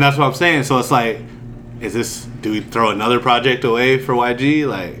 And that's what I'm saying. So it's like, do we throw another project away for YG?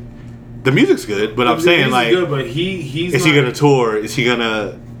 Like, the music's good, but I'm saying like, good, but he's is he gonna tour? Is he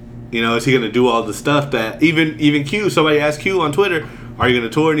gonna, is he gonna do all the stuff that even Q? Somebody asked Q on Twitter, "Are you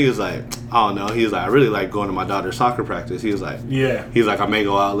gonna tour?" And he was like, "I don't know." He was like, "I really like going to my daughter's soccer practice." He was like, He's like, "I may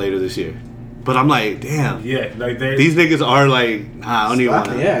go out later this year." But I'm like, damn. Yeah, like these niggas are like, I don't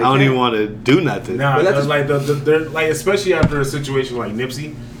even want to do nothing. Nah, but that's like they're like, especially after a situation like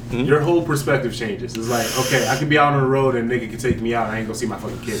Nipsey, your whole perspective changes. It's like, okay, I can be out on the road and nigga can take me out. I ain't gonna see my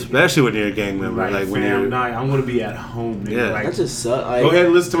fucking kid. Especially when you're a gang member. Like when I'm gonna be at home. Nigga. Yeah, like, that just sucks. Like, go ahead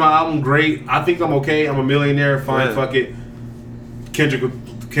and listen to my album. Great. I think I'm okay. I'm a millionaire. Fine. Fuck it. Kendrick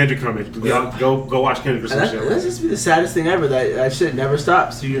coming. Go watch Kendrick or some shit. That's just be the saddest thing ever. That shit never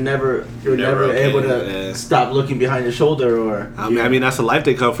stops. So you're never able to stop looking behind your shoulder or. I mean that's the life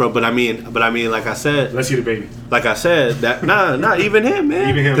they come from. But I mean, like I said, let's see the baby. Like I said, that not even him,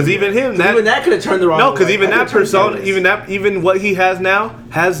 man. Because even that could have turned the wrong. No, because even that persona, even what he has now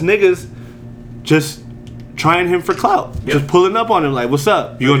has niggas just trying him for clout, just pulling up on him like, "What's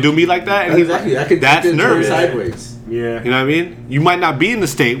up? You gonna do me like that?" And exactly. That's nervous. Sideways. Yeah. You know what I mean? You might not be in the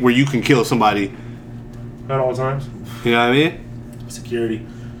state where you can kill somebody at all times. You know what I mean? Security.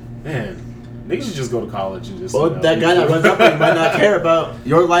 Man, niggas should just go to college and just. Well, that guy that runs up there might not care about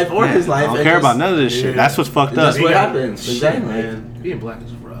your life or his life. I don't care about none of this shit. That's what's fucked up. That's what happens. Exactly. Man, being black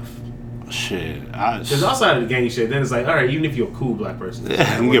is rough. Shit. Because outside of the gang shit, then it's like, all right, even if you're a cool black person.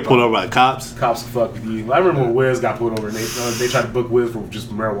 Yeah, you get pulled over by the cops. Cops fuck with you. I remember when Wiz got pulled over and they tried to book Wiz for just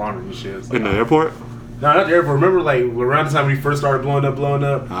marijuana and shit. Like, in the airport? No, not the airport. Remember, like, around the time when he first started blowing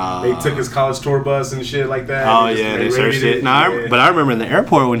up, they took his college tour bus and shit like that. Oh, yeah, they searched it. No, but I remember in the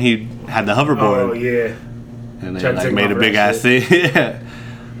airport when he had the hoverboard. Oh, yeah. And they like, made a big ass thing. Yeah.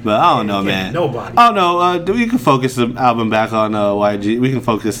 But I don't know, man. Nobody. I don't know. We can focus the album back on YG. We can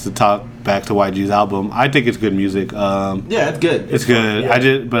focus the talk back to YG's album. I think it's good music. Yeah, it's good. It's good.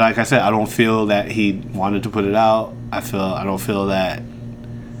 Yeah. But like I said, I don't feel that he wanted to put it out. I don't feel that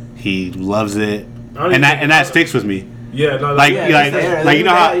he loves it. And that sticks with me. Yeah, no, like you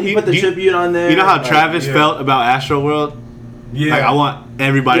know how he put the tribute on there. You know how Travis felt about Astroworld? Yeah, like I want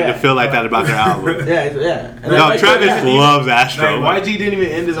everybody to feel like that about their album. Yeah. No, Travis loves Astro. Like, YG didn't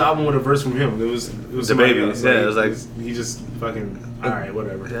even end his album with a verse from him. It was the baby. Else. Yeah, it was like he just fucking all right,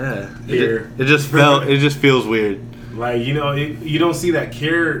 whatever. Yeah, it just feels weird. Like, you don't see that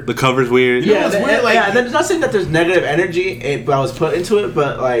care. The cover's weird. Yeah, it's weird. And then it's not saying that there's negative energy that was put into it,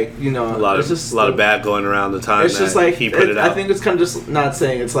 but like, a lot of bad going around the time. It's just like he put it out. I think it's kind of just not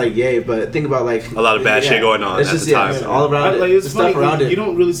saying it's like yay, but think about like a lot of bad shit going on. It's at just the time. All around like, it's funny, stuff around it. You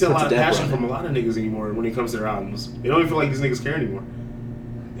don't really see a lot of passion from a lot of niggas anymore when it comes to their albums. They don't even feel like these niggas care anymore.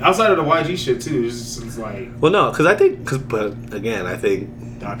 Outside of the YG shit too, it's like. Well, no, but again, I think.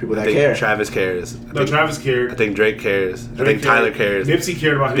 People that care. Travis cares. Travis cared. I think Drake cares. I think Tyler cares. Nipsey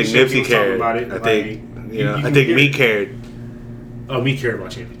cared about his shit. Nipsey cared. About it. I think Meek cared. Oh, Meek cared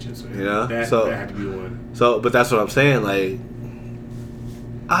about championships. Man. That had to be one. So, but that's what I'm saying. Like,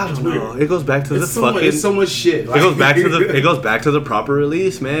 I don't know. It goes back to the fucking. It's so much shit. Like, it goes back to the proper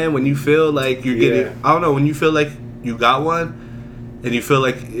release, man. When you feel like you're getting, I don't know. When you feel like you got one, and you feel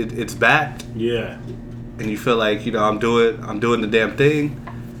like it's backed. Yeah. And you feel like I'm doing the damn thing.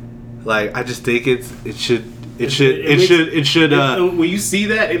 Like, I just think it should. When you see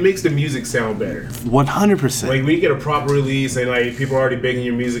that, it makes the music sound better. 100%. Like when you get a proper release and like people are already baking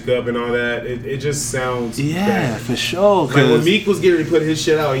your music up and all that, it just sounds better. For sure. Like when Meek was getting ready to put his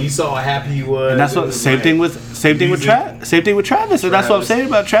shit out, and you saw how happy he was. And that's what same thing with Travis. And that's what I'm saying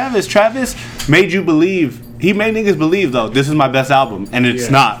about Travis. Travis made you believe he made niggas believe though this is my best album, and it's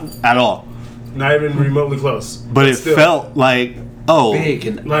not at all. Not even remotely close. But it still felt like big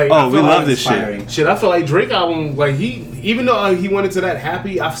and like we love this shit. Shit, I feel like Drake album, like even though he went into that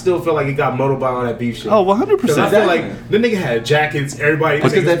happy, I still feel like it got motorbiked on that beef shit. Oh, 100%. I feel like the nigga had jackets, everybody.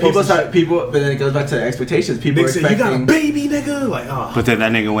 Because then but then it goes back to the expectations. People say, you got a baby, nigga. Like, oh. But then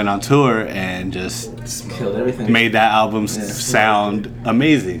that nigga went on tour and just killed everything. Made that album sound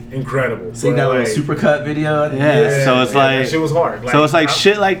amazing, incredible. See that little supercut video? So it's like that shit was hard. So it's like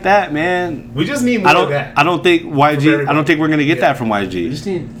shit like that, man. We just need more of that. I don't think YG. I don't think we're gonna get that from YG. We just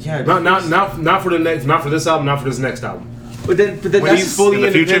need not for the next, not for this album, not for this next album. But then when that's he's fully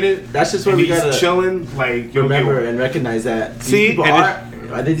independent, that's just where we gotta chilling. Like remember and recognize that I think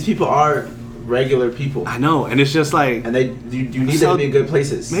these people are regular people. I know, and it's just like, and you need them to be in good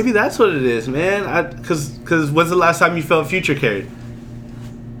places. Maybe that's what it is, man. Because when's the last time you felt Future cared?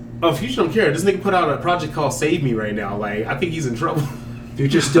 Oh, Future don't care. This nigga put out a project called Save Me right now. Like, I think he's in trouble.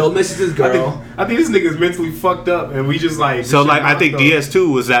 Future still misses his girl. I think this nigga's mentally fucked up, and we just like. So like, I think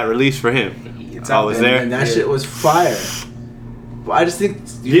DS2 was that release for him. I was there, and that shit was fire. But I just think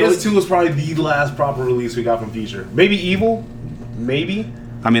DS2 was probably the last proper release we got from Future. Maybe Evil, maybe.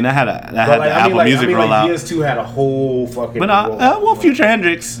 I mean, that had the Apple Music rollout. DS2 had a whole fucking. But Future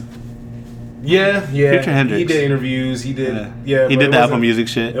Hendrix. Yeah. Future Hendrix. He did interviews. He did. He did the Apple Music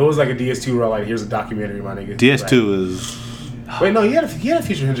shit. It was like a DS2 rollout. Like, here's a documentary, my nigga. DS2 is. Wait, no, he had a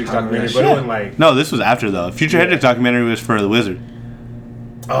Future Hendrix documentary, but it wasn't like. No, this was after though. Future Hendrix documentary was for The Wizard.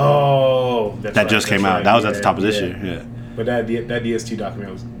 Oh, that just came out. That was at the top of this year. Yeah. But that DS2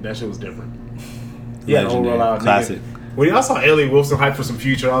 documentary that shit was different. Yeah, the whole rollout. Classic. When I saw Elliot Wilson hype for some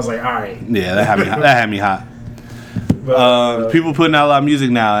Future, I was like, all right. Yeah, that had me hot. But, people putting out a lot of music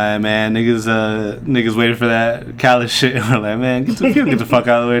now, man. Niggas waiting for that Khaled shit. We're like, man, get the fuck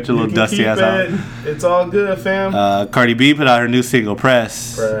out of the way with your little dusty ass out. It's all good, fam. Cardi B put out her new single,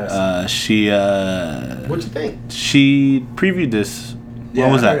 Press. She what'd you think? She previewed this. Yeah,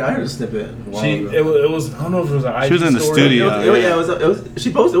 what was that? I heard a snippet. It was. I don't know if it was an IG She was in the story. studio. It was.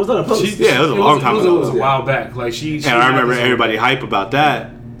 She posted. It was on a post. It was a long time ago. It was a while back. Like she and I remember everybody hype about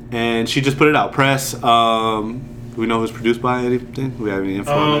that, and she just put it out. Press. Do we know who's produced by anything? We have any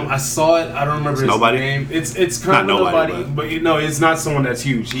info on that? I saw it. I don't remember his name. It's kind of nobody, but it's not someone that's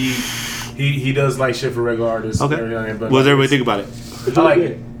huge. He does like shit for regular artists. Okay. What does everybody think about it? I like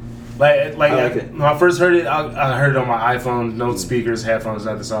it. When I first heard it, I heard it on my iPhone, no speakers, headphones,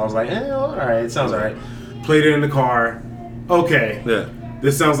 nothing. So I was like, all right, it sounds all right. Played it in the car. Okay. Yeah.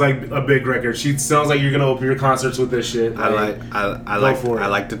 This sounds like a big record. She sounds like you're gonna open your concerts with this shit. I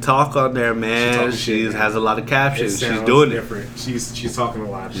like to talk on there, man. She has a lot of captions. She's doing different. She's talking a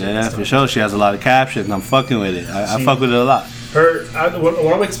lot of shit. Yeah, for sure. She has a lot of captions. I'm fucking with it. I fuck with it a lot.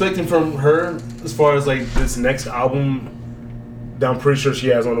 What I'm expecting from her as far as like this next album, I'm pretty sure she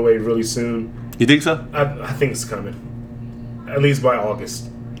has on the way really soon. You think so? I think it's coming. At least by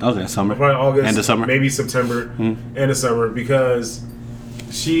August. Okay, summer. Probably August. End of summer. Maybe September. End of summer, because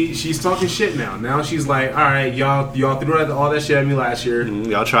she's talking shit now. Now she's like, all right, y'all threw all that shit at me last year.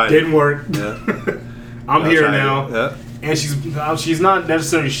 Y'all tried. Didn't work. Yeah. I'm here now. Yeah. And she's not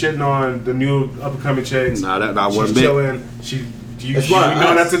necessarily shitting on the new up and coming chicks. Nah, not one bit. She's chilling. You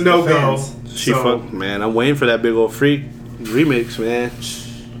know that's a no go. Man, I'm waiting for that big old freak remix, man.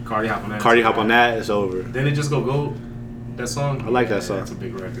 Cardi hop on that. Cardi hop on that. It's over. Then it just go. That song. I like that song. That's a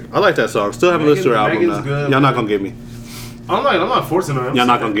big record. I like that song. Still haven't listened to her album though. Good, y'all not gonna get me. I'm not forcing her. Y'all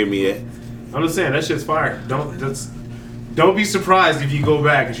not gonna get me yet. I'm just saying that shit's fire. Don't be surprised if you go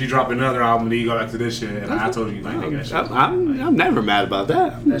back and she drop another album and then you go back to this shit. And I told you, like, nigga, that shit. I'm never mad about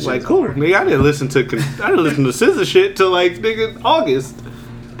that. I'm like, cool. Nigga, I didn't listen to SZA shit till like nigga August.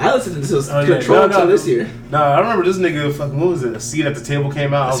 I listened to Control until this year. No, I remember this nigga fucking, what was it? A Seat at the Table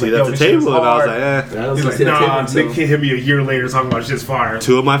came out. I was like, at the table, and I was like, He's like, nah, they can't hit me a year later talking about shit's fire.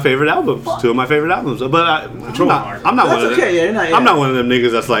 Two of my favorite albums. But I'm not one of them. Okay, I'm not one of them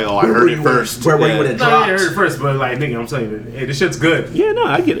niggas that's like, oh, I heard it first. Where you would have dropped? I heard it first, but like, nigga, I'm telling you, hey, this shit's good. Yeah, no,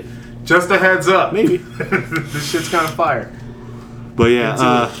 I get it. Just a heads up. Maybe. This shit's kind of fire. But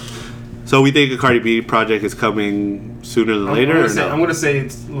yeah, so we think a Cardi B project is coming sooner than later? I'm gonna say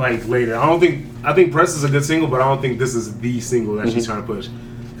it's like later. I think Press is a good single, but I don't think this is the single that she's trying to push.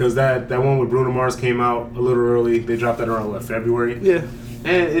 Because that one with Bruno Mars came out a little early. They dropped that around February. Yeah.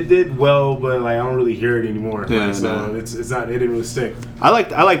 And it did well, but like I don't really hear it anymore. Yeah, like, so it's not. It didn't really stick. I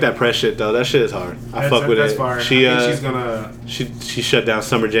like that Press shit though. That shit is hard. I fuck with that's it. Fire. She's gonna. She shut down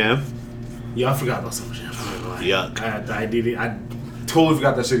Summer Jam. Yeah, I forgot about Summer Jam. Yuck. I did it. I totally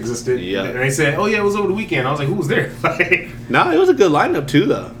forgot that shit existed. Yeah. And they said, oh yeah, it was over the weekend. I was like, who was there? Nah, it was a good lineup too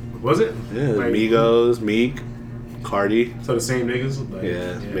though. Was it? Yeah, like, Migos, Meek, Cardi. So the same niggas?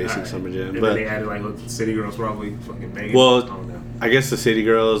 Like, Basic Summer Jam. And but then they added like City Girls probably fucking Megan. Well, I guess the City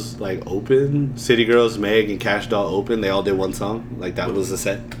Girls like open. City Girls, Meg, and Cash Doll open. They all did one song. Like that was the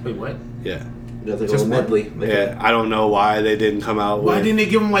set. Wait, what? Yeah. Just medley. Yeah, I don't know why they didn't come out. Why didn't they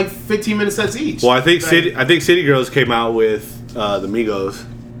give them like 15-minute sets each? Well, I think City Girls came out with the Migos.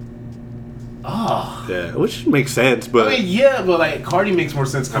 Oh. Yeah, which makes sense, but I mean, but like Cardi makes more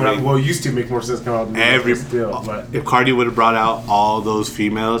sense coming out. Well, it used to make more sense coming out. If Cardi would have brought out all those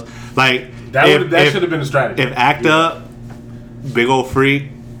females, like that should have been a strategy. If Act Up, Big Ol' Freak,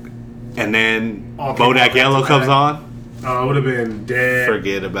 and then Bodak Yellow comes on. Oh, it would have been dead.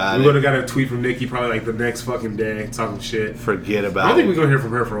 Forget about it. We would have got a tweet from Nicki probably like the next fucking day talking shit. Forget about it. I don't think we're going to hear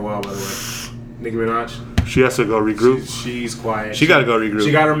from her for a while, by the way. Nicki Minaj. She has to go regroup. She's quiet. She got to go regroup.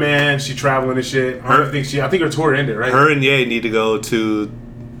 She got her man. She traveling and shit. I think her tour ended, right? Her and Ye need to go to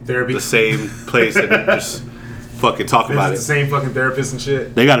therapy, the same place and just fucking talk about it. The same fucking therapist and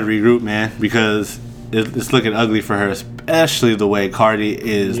shit. They got to regroup, man, because it's looking ugly for her, especially the way Cardi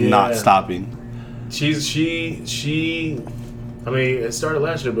is not stopping. She I mean, it started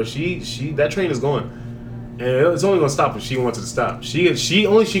last year, but she that train is going. And it's only gonna stop if she wants it to stop. She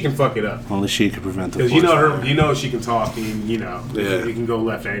can fuck it up. Only she can prevent the because you know she can talk and it can go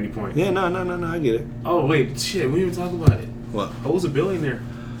left at any point. Yeah, no, I get it. Oh wait, shit, we didn't even talk about it. What? Who's a billionaire?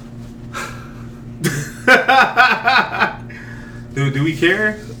 Do we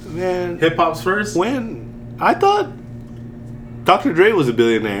care? Man, hip hop's first. When I thought Dr. Dre was a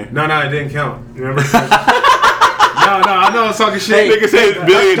billionaire. No, it didn't count. Remember? No, I know I was talking shit. Nigga said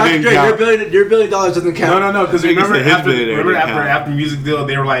billion didn't count. Your $1 billion doesn't count. No, because remember after music deal,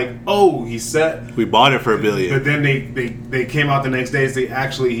 they were like, oh, he's set. We bought it for $1 billion. But then they came out the next day and say,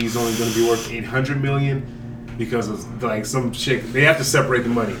 actually, he's only going to be worth $800 million because of like some shit. They have to separate the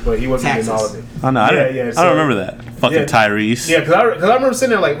money, but he wasn't getting all of it. Oh no, I don't remember that. Fucking Tyrese. Yeah, because I remember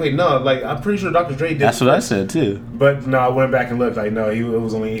sitting there like, wait, no, like I'm pretty sure Dr. Dre did. That's what I said too. But no, I went back and looked. Like, no, it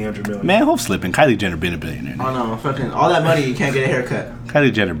was only $800 million. Man, hope slipping. Kylie Jenner been a billionaire. Oh no, fucking all that money, you can't get a haircut.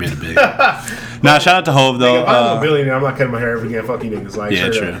 Kylie Jenner been a billionaire. Nah, shout out to Hov though. If I'm a billionaire, I'm not cutting my hair ever again. Fuck you niggas. Like, yeah,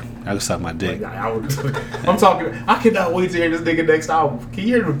 true. I can suck my dick. Like, I'm talking. I cannot wait to hear this nigga next album. Can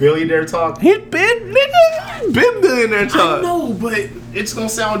you hear the billionaire talk? He been billionaire talk. I know, but it's gonna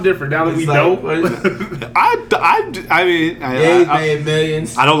sound different now that we know. I mean, made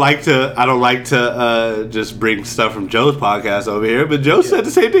millions. I don't like to just bring stuff from Joe's podcast over here, but Joe said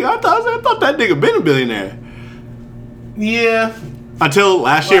the same thing. I thought that nigga been a billionaire. Yeah. Until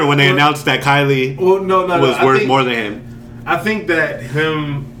last year when they announced that Kylie was worth more than him. I think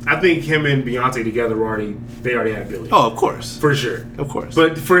him and Beyonce together they already had $1 billion. Oh, of course. For sure. Of course.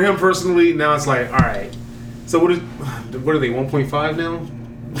 But for him personally, now it's like, all right. So what are they, 1.5 now?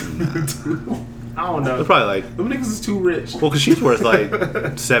 I don't know. They're probably like, them niggas is too rich. Well, because she's worth like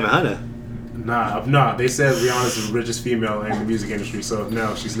 700. Nah. They said Rihanna's the richest female in the music industry, so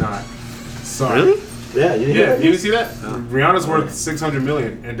no, she's not. Sorry. Really? Yeah, you didn't see that? No. Rihanna's worth $600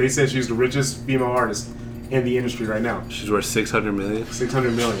 million, and they said she's the richest female artist in the industry right now. She's worth $600 million.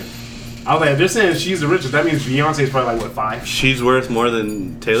 $600 million. I was like, if they're saying she's the richest, that means Beyonce's probably like what, 5? She's worth more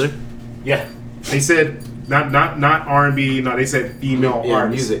than Taylor. Yeah, they said not R&B. No, they said female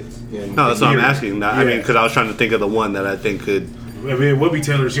artist. Music. Yeah, no, that's what I'm asking. I mean, because I was trying to think of the one that I think could. I mean, it would be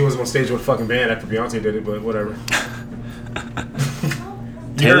Taylor if she wasn't on stage with a fucking band after Beyonce did it, but whatever.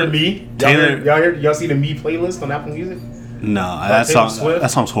 Taylor, Me? Y'all see the Me playlist on Apple Music? No, that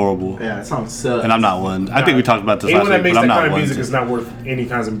song's horrible. Yeah, that song sucks. And I'm not one. I think we talked about this last week, but I'm not one. Anyone that makes that kind of music is not worth any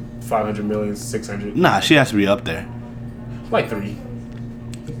kinds of 500 million, 600. Nah, she has to be up there. Like 3.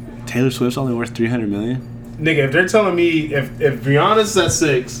 Taylor Swift's only worth 300 million? Nigga, if they're telling me if Rihanna's at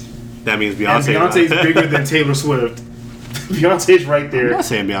 6, that means Beyonce. And Beyonce's bigger than Taylor Swift. Beyonce's right there. I'm not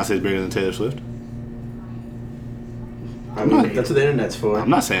saying Beyonce's bigger than Taylor Swift. I mean, that's what the internet's for. I'm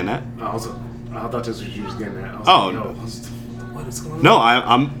not saying that. I thought that's what you was getting at. What is going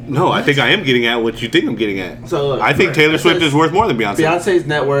on? I think I am getting at what you think I'm getting at. So I think Taylor Swift is worth more than Beyonce. Beyonce's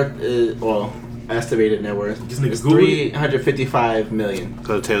net worth is, estimated net worth is $355 million.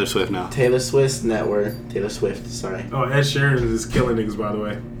 Go to Taylor Swift now. Taylor Swift's net worth. Sorry. Oh, Ed Sheeran is killing niggas, by the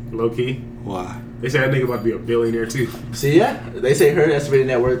way. Low key. Why? They say that nigga about to be a billionaire too. See, yeah, they say her estimated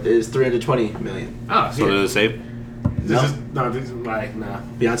net worth is $320 million. Oh, so they're the same. This is like nah.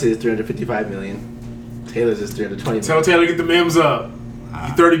 Beyonce is $355 million. Taylor's is $320 million. Tell Taylor get the memes up.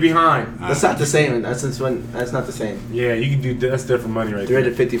 You're 30 behind. That's not the same. That's not the same. Yeah, you can do that's different money right there.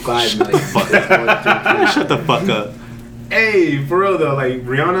 $355 million. Shut the fuck up. Hey, for real though, like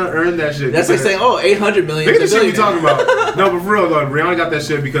Rihanna earned that shit. That's like saying, 800 million. Look at the shit we talking about. No, but for real though, Rihanna got that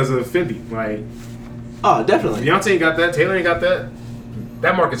shit because of Fenty. Like, oh, definitely. Beyonce ain't got that. Taylor ain't got that.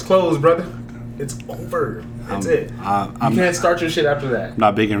 That market's closed, brother. It's over. That's it. You can't start your shit after that. I'm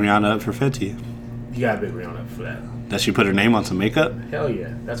not bigging Rihanna up for Fenty. You gotta big Rihanna up for that. Does she put her name on some makeup? Hell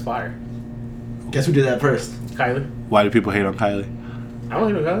yeah, that's fire. Guess who did that first? Kylie. Why do people hate on Kylie? I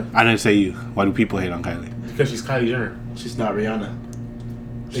don't hate on Kylie. I didn't say you. Why do people hate on Kylie? Because she's Kylie Jenner. She's not Rihanna.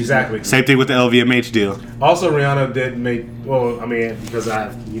 Exactly. Same thing with the LVMH deal. Also, Rihanna did make. Well, I mean, because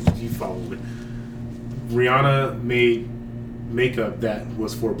you follow it. Rihanna made makeup that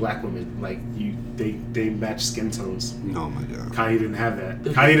was for black women. Like they match skin tones. Oh my god. Kylie didn't have that.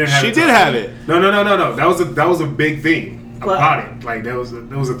 Kylie didn't have. She did have it. No. That was a big thing about it. Like that was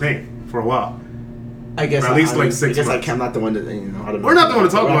a thing for a while. I guess at least like 6 months. Like I'm not the one to. We're not the one to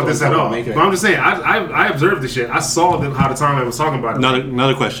talk about this at all. But I'm just saying, I observed the shit. I saw how the time I was talking about it.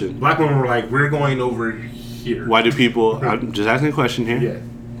 Another question. Black women were like, we're going over here. Why do people? I'm just asking a question here. Yeah.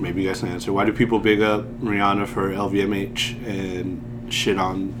 Maybe you guys can answer. Why do people big up Rihanna for LVMH and shit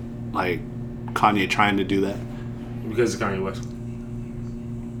on like Kanye trying to do that? Because it's Kanye West.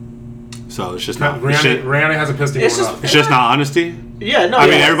 So it's just not. Rihanna has a pistol. It's just not honesty. Yeah, no. I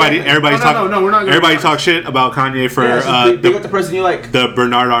mean, everybody talk shit about Kanye for the person you like. The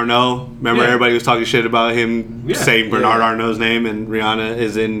Bernard Arnault. Remember, everybody was talking shit about him saying Bernard Arnault's name, and Rihanna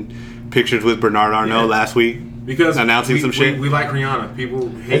is in pictures with Bernard Arnault last week because announcing some shit. We like Rihanna. People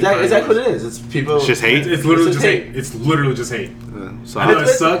hate. Is that what it is? It's people. It's just hate. It's literally just hate. It's literally just hate. So I know it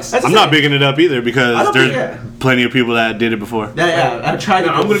sucks. I'm not bigging it up either because there's plenty of people that did it before. Yeah. I tried.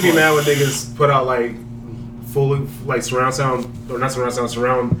 I'm gonna be mad when niggas put out like fully like surround sound or not surround sound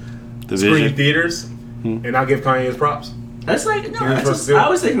screen theaters, and I'll give Kanye his props. That's like I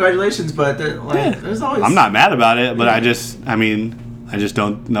always say congratulations, but there's always. I'm not mad about it, but I just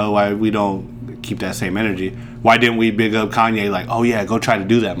don't know why we don't keep that same energy. Why didn't we big up Kanye like, oh yeah, go try to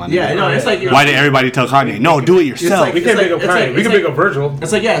do that, man? Yeah, no, it's like why did everybody tell Kanye, no, do it yourself? We can't big up Kanye. We can big up Virgil.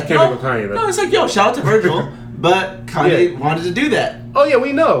 It's like can't big up Kanye. Though. No, it's like shout out to Virgil, but Kanye wanted to do that. Oh yeah,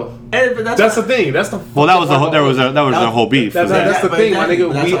 we know. And that's the thing. That's the that was the whole beef. That's the thing, my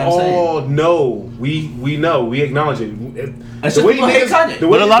nigga. We all know. We know. We acknowledge it. The way you hate Kanye,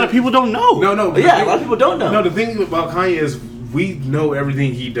 but a lot of people don't know. No. Yeah, a lot of people don't know. No, the thing about Kanye is we know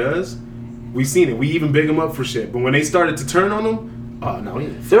everything he does. We've seen it. We even big him up for shit. But when they started to turn on him, oh no.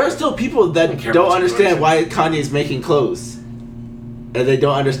 There are still people that don't understand why Kanye's making clothes, and they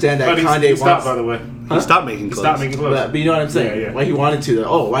don't understand that Kanye wants. Stopped, by the way. He stopped making clothes. But you know what I'm saying? Yeah. Why he wanted to?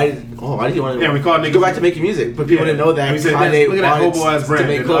 Why did he want to? Yeah, we called niggas. Go back to making music, but people didn't know that. We said, Kanye look at that hobo ass brand. To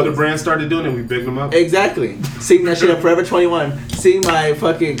make clothes. Other brands started doing it. We bigged them up. Exactly. Seeing that shit at Forever 21. Seeing my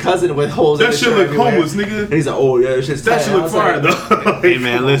fucking cousin with holes. That shit look homeless, nigga. And he's like, oh yeah, that shit's tight. That shit look fire though. Hey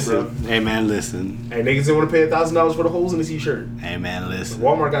man, listen. Hey niggas didn't want to pay $1,000 for the holes in the t-shirt. Hey man, listen.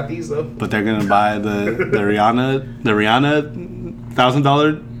 Walmart got these though. But they're gonna buy the Rihanna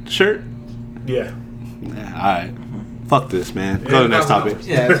 $1,000 shirt. Yeah. All right. Fuck this, man. Go to the next topic.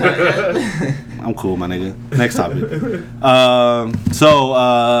 Yeah. I'm cool, my nigga. Next topic. So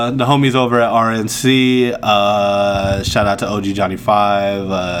the homies over at RNC, shout out to OG Johnny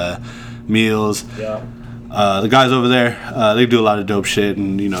 5, Meals. Yeah. The guys over there, they do a lot of dope shit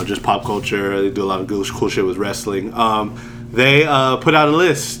and, just pop culture. They do a lot of cool shit with wrestling. They put out a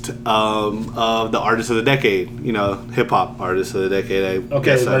list of the artists of the decade, hip hop artists of the decade.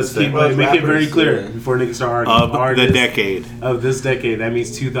 Okay, let's make it very clear before niggas start arguing. Of the decade. Of this decade. That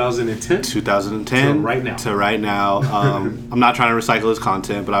means 2010? 2010. To right now. I'm not trying to recycle his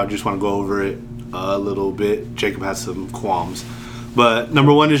content, but I just want to go over it a little bit. Jacob has some qualms. But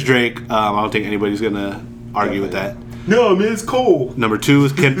number 1 is Drake. I don't think anybody's going to argue with that. No, man, it's Cole. Number 2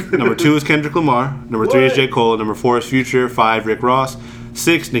 is Kendrick Lamar. Number 3 is J. Cole. Number 4 is Future. 5, Rick Ross.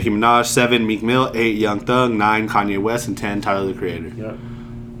 6, Nicki Minaj. 7, Meek Mill. 8, Young Thug. 9, Kanye West. And 10, Tyler the Creator. Yep.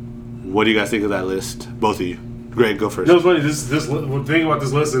 What do you guys think of that list? Both of you. Greg, go first. No, it's funny. The thing about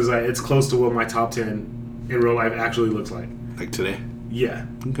this list is that it's close to what my top 10 in real life actually looks like. Like today? Yeah.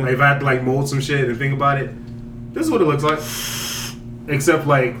 Okay. Like if I had to mold some shit and think about it, this is what it looks like. Except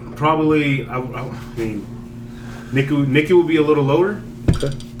probably, I mean, Nicki will be a little lower.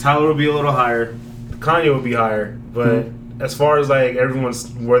 Okay. Tyler will be a little higher. Kanye will be higher. But as far as everyone's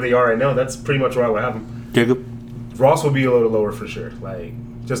where they are right now, that's pretty much where I would have them. Jacob? Ross will be a little lower for sure.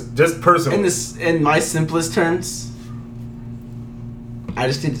 Just personally. In my simplest terms, I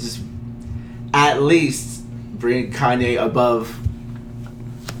just need to at least bring Kanye above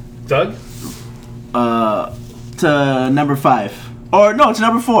Doug? To number 5. Or no, to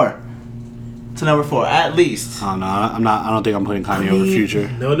number 4. to number 4 at least. Oh no, I'm not. I don't think I'm putting Kanye over Future.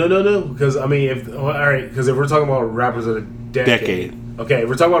 No. Because I mean, if we're talking about rappers of the decade. Okay, if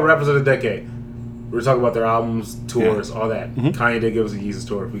we're talking about rappers of the decade. We're talking about their albums, tours, all that. Mm-hmm. Kanye did give us a Yeezus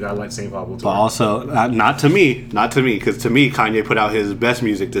tour. We got like St. Pablo tour. But also, not to me, because to me, Kanye put out his best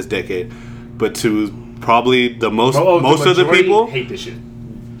music this decade. But to probably the most of the people hate this shit.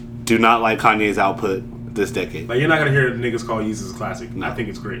 Do not like Kanye's output this decade. Like, you're not gonna hear niggas call Yeezus a classic. No. I think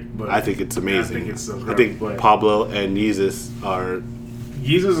it's great. But I think it's amazing. I think it's so great. I think Pablo and Yeezus are.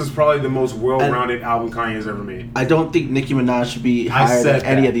 Yeezus is probably the most well-rounded album Kanye's ever made. I don't think Nicki Minaj should be higher than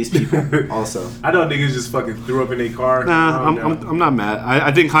any of these people. Also, I know niggas just fucking threw up in their car. Nah, I'm not mad.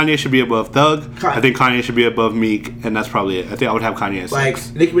 I think Kanye should be above Thug. I think Kanye should be above Meek, and that's probably it. I think I would have Kanye at 6. Like,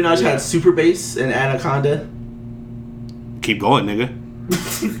 Nicki Minaj had Super Bass and Anaconda. Keep going, nigga.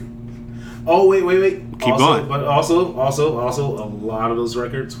 Oh wait. Keep going. But also, a lot of those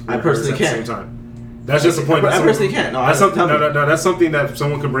records. I personally can't. At the same time. That's just a point. I personally can't. No, that's something. No. That's something that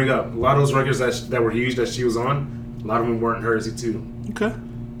someone could bring up. A lot of those records that were huge that she was on, a lot of them weren't hers too. Okay.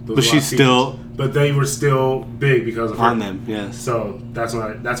 But she's still. But they were still big because of her. On them, yes. So that's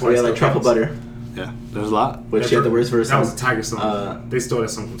why. Yeah, like Truffle Butter. Yeah, there's a lot. Which she had the worst verse. That was a Tiger song. They stole that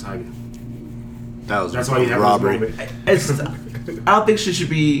song from Tiger. That's why you have robbery. This moment. I don't think she should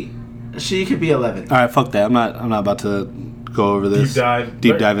be. She could be 11. All right, fuck that. I'm not about to go over this.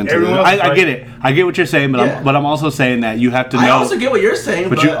 Deep dive into this. I get it. I get what you're saying, but I'm also saying that you have to know. I also get what you're saying,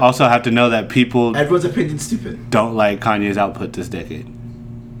 but you also have to know that people. Everyone's opinion's stupid. Don't like Kanye's output this decade,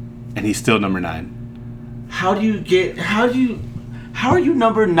 and he's still number 9. How are you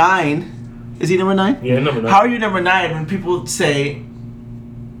number 9? Is he number 9? Yeah, number 9. How are you number 9 when people say?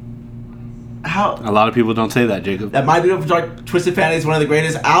 How? A lot of people don't say that, Jacob. That My Beautiful Dark Twisted Fantasy is one of the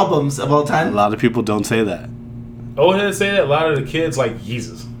greatest albums of all time. A lot of people don't say that. Oh, I say that. A lot of the kids like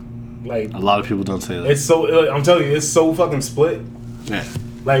Yeezus. Like, a lot of people don't say that. It's so. I'm telling you, it's so fucking split. Yeah.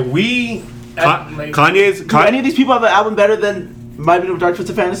 Like Kanye's. Do any of these people have an album better than My Beautiful Dark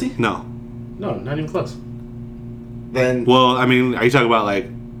Twisted Fantasy? No, not even close. Then. Well, I mean, are you talking about like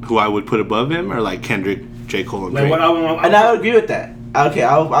who I would put above him, or like Kendrick, J. Cole, and Drake? What album? And I would agree with that. Okay,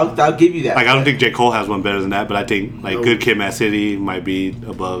 I'll give you that. Like, I don't think J. Cole has one better than that, but I think like Good Kid, Mad City might be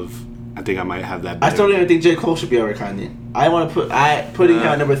above. I think I might have that better. I still don't even think J. Cole should be over Kanye. I want to putting him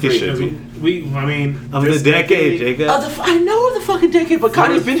at number 3. I mean, of the decade, Jacob. I know of the fucking decade, but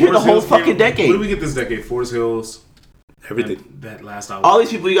Kanye's been here the whole fucking decade. What did we get this decade? Forest Hills. Everything. That last album. All these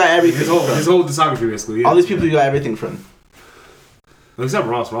people you got everything. His whole discography, basically. Yeah. All these people you got everything from. Except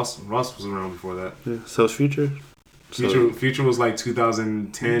Ross. Ross was around before that. Yeah. So is Future. Future was like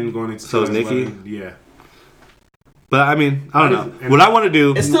 2010 going into 2011. So is Nicki. Yeah. But I mean, I don't know. What I want to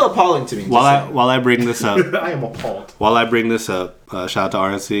do. It's still appalling to me. While I bring this up, I am appalled. While I bring this up, shout out to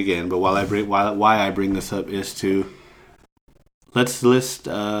RNC again. But why I bring this up is to let's list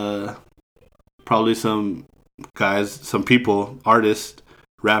probably some guys, some people, artists,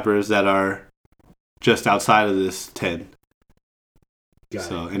 rappers that are just outside of this 10.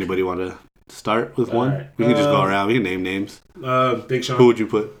 So anybody want to start with one? Right. We can just go around. We can name names. Big Sean. Who would you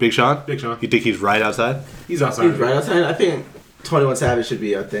put? Big Sean? Big Sean. You think he's right outside? He's outside. He's right outside. I think 21 Savage should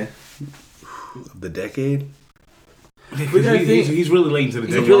be out there. The decade? He's really late into the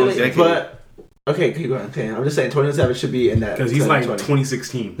decade. Really late, but okay, keep going. Okay, I'm just saying 21 Savage should be in that because he's like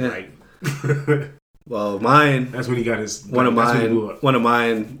 2016. Yeah. Like, well, mine. That's when he got his. One of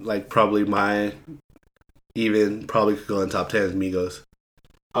mine. Like probably probably could go in top 10 is Migos.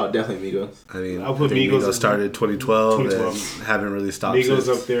 Oh, definitely Migos. I mean, I'll put Migos started 2012 and haven't really stopped Migos since.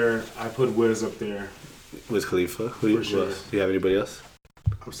 Up there. I put Wiz up there. Wiz Khalifa. Who sure. Do you have anybody else?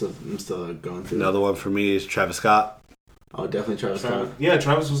 I'm still going through. Another one for me is Travis Scott. Oh, definitely Travis Scott. Yeah,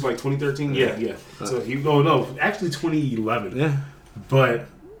 Travis was like 2013. Yeah. So actually 2011. Yeah. But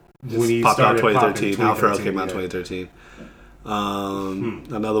when he popped out 2013. Alfaro came out 2013.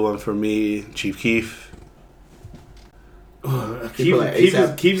 Another one for me, Chief Keef.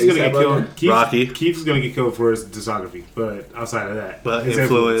 Keef's gonna get killed. Rocky. Keef's gonna get killed for his discography, but outside of that, but his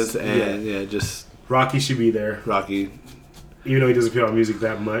influence and just Rocky should be there. Rocky, even though he doesn't put out music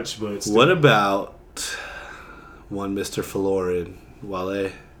that much, but still. What about one Mr. Falorin,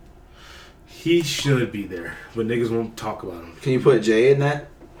 Wale? He should be there, but niggas won't talk about him. Can you put Jay in that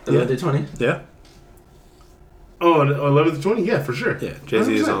 11 through 20? Yeah. Oh, 11 through 20? Yeah, for sure. Yeah,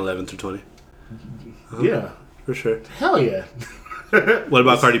 Jay-Z is on 11 through 20. Yeah. For sure. Hell yeah. What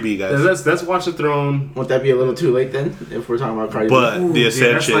about Cardi B, guys? That's Watch the Throne. Won't that be a little too late then? If we're talking about Cardi B? But the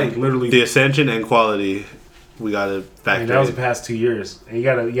Ascension, and Quality, we gotta factor. That was the past 2 years, and you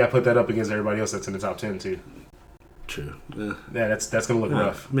gotta put that up against everybody else that's in the top 10 too. True. Yeah, that's gonna look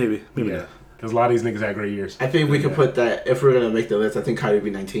rough. Maybe. Yeah. Because a lot of these niggas had great years. I think we could put that, if we're going to make the list, I think Cardi would be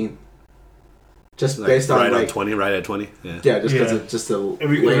 19. Just like, based on right on 20, right at 20. Yeah, just because it's just a. If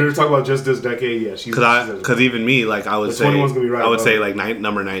we were talking about just this decade, yeah, she's. Because even me, like I would say, 21's gonna be right, I would say like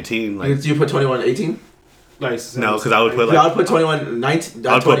number 19. Like, you put 21 18? Nice. No, because I would put I would put 21 19.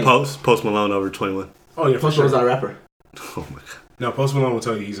 I would put Post Malone over 21. Oh yeah, Post Malone's not a rapper. Oh my god. No, Post Malone will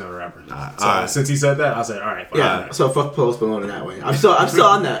tell you he's not a rapper. So since he said that, I said, all right, fine. Yeah, so fuck Post Malone in that way. I'm still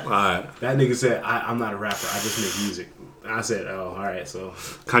on that. All right. That nigga said, I'm not a rapper. I just make music. I said, oh, all right. So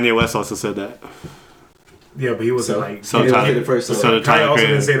Kanye West also said that. Yeah, but he wasn't like. So did Kanye also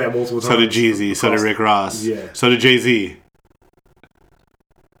didn't say that multiple times. So did Jeezy. So did Rick Ross. Yeah. So did Jay-Z.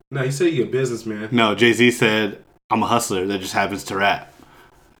 No, he said he a businessman. No, Jay-Z said, I'm a hustler that just happens to rap.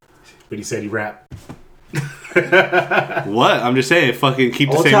 But he said he rap. What? I'm just saying, fucking keep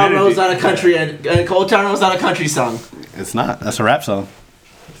the Old same Town energy. Road's not a country, and Old Town Road's not a country song. It's not. That's a rap song.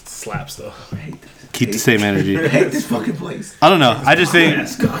 It slaps though. I hate this. Keep the same energy. I hate this fucking place. I don't know. I just think.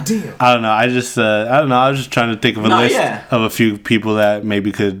 Goddamn. I don't know. I don't know. I was just trying to think of a list of a few people that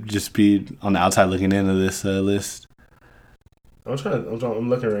maybe could just be on the outside looking into this list. I'm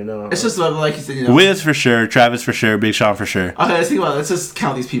looking right now. It's just like you said, you know. Wiz for sure, Travis for sure, Big Sean for sure. Okay, let's just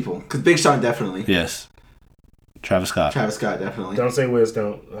count these people because Big Sean definitely. Yes. Travis Scott definitely. Don't say Wiz.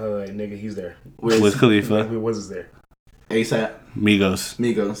 Don't. Nigga, he's there. Wiz Khalifa. Wiz is there. ASAP.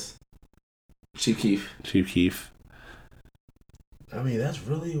 Migos. Chief Keef. I mean, that's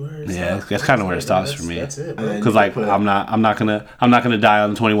really where it's yeah, that's kind of where it stops for me. That's it. Because like I'm not gonna die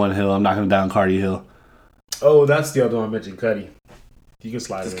on 21 Hill. I'm not gonna die on Cardi Hill. Oh, that's the other one I mentioned, Cudi. You can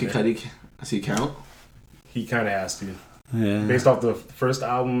slide Does in Cudi, does he count? He kind of has to. Yeah. Based off the first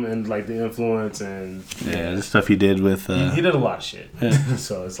album and like the influence and the stuff he did with. He did a lot of shit. Yeah.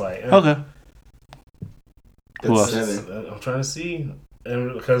 So it's like okay. Who else? I'm trying to see.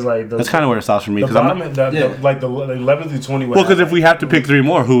 And because like that's kind of where it stops for me. Because the 11 through 20. Well, because if we have to pick 3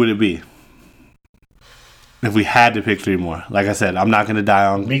 more, who would it be? If we had to pick 3 more, like I said, I'm not gonna die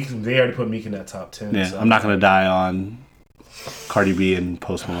on Meek. They already put Meek in that top 10. Yeah, so. I'm not gonna die on Cardi B and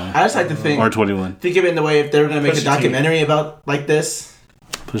Post Malone. I just like to think or 21. Think of it in the way if they were gonna make a documentary about like this.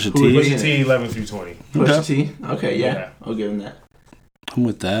 Pusha T 11 through 20. Pusha T. Okay, yeah, I'll give him that. I'm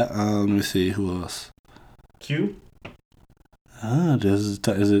with that. Let me see who else. Q. Is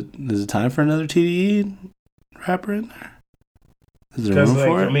it time for another TDE rapper in there? Is there room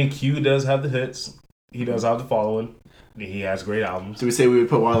for it? I mean, Q does have the hits. He does have the following. He has great albums. Do we say we would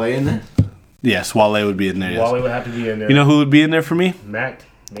put Wale in there? Yes, Wale would be in there. Wale would have to be in there. You know who would be in there for me? Mac,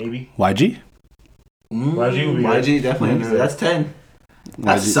 maybe. YG. YG would be YG definitely in there. That's 10.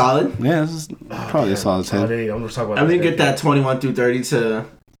 That's solid. Yeah, this is probably a solid 10. I'm just talking about. I'm gonna get that 21 through 30 to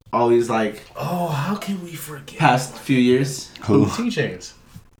all these like. Oh, how can we forget? Past few years. Who? 2 Chainz.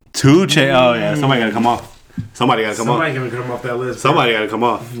 2 Chainz. Oh yeah, somebody gotta come off. Somebody gotta come off that list. Somebody gotta come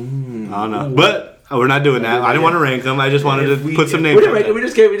off. I don't know, but. We're not doing that. I didn't want to rank them. I just wanted to put some names. We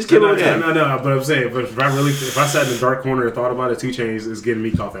just came up with that. No. But I'm saying, if I sat in the dark corner and thought about it, 2 Chainz is getting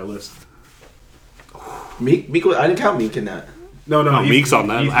Meek off that list. Meek, I didn't count Meek in that. No, Meek's on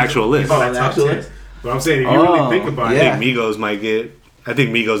that actual list. On the actual list. But I'm saying, if you really think about it, I think Migos might get. I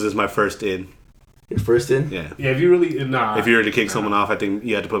think Migos is my first in. Your first in? Yeah. Yeah. If you really if you were to kick someone off, I think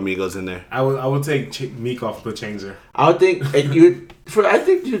you had to put Migos in there. I would take Meek off and put Chainz there. I would think you have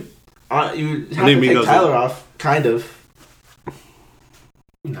to take Tyler off, kind of.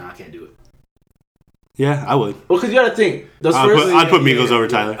 Nah, I can't do it. Yeah, I would. Well, because you got to think. I'd put Migos over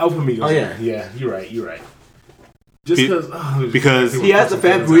Tyler. I'll put Migos. Oh yeah, yeah. You're right. Just because he has the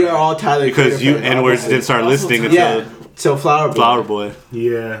fan. We are all Tyler. Because you N-words didn't start listening until Flower Boy.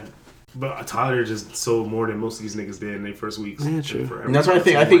 Yeah. But Tyler just sold more than most of these niggas did in their first weeks. Yeah, true. And that's what I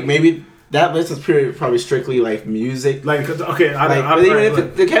think. I think maybe that list is probably strictly like music. Like, okay,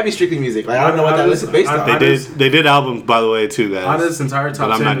 it can't be strictly music. Like, I don't know what that list is based on. They did albums, by the way, too, guys. Out of this entire top 10.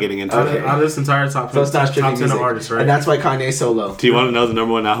 But I'm not getting into it. Out of this entire top 10. So it's not strictly music. Artists, right? And that's why Kanye's so low. Do you want to know the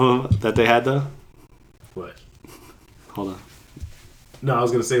number 1 album that they had, though? What? Hold on. No, I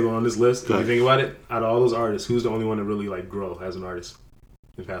was going to say, well, on this list, if you think about it, out of all those artists, who's the only one to really like grow as an artist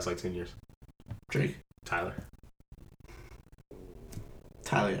in the past like 10 years? Drake. Tyler,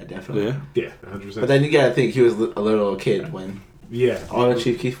 yeah, definitely. Yeah, 100%. But then you gotta think he was a little kid when. Yeah. All the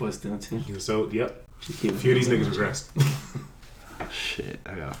Chief Keef was doing too. So, yep. A few of these niggas regressed. Shit,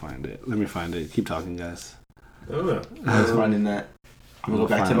 I gotta find it. Let me find it. Keep talking, guys. Oh, no. I was finding that. I'm gonna go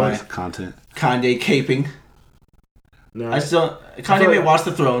back to my content. Kanye caping. No, Kanye made Watch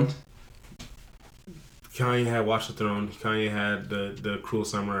the Throne. Kanye had Watch the Throne. Kanye had the Cruel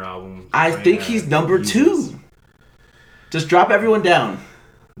Summer album. I think he's number 2. Just drop everyone down.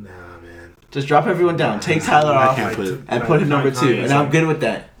 Nah, man. Just drop everyone down. Take Tyler off and put him number 2. And I'm good with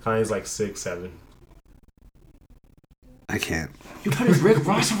that. Kanye's like 6, 7. I can't. You put Rick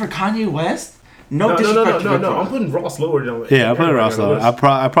Ross over Kanye West? No, I'm putting Ross lower than. Yeah, I'm putting Ross lower. I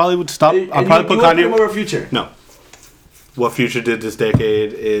probably would stop. I'll probably put Kanye over Future. No. What Future did this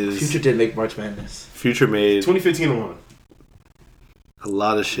decade is Future did make March Madness. Future made 2015 alone. A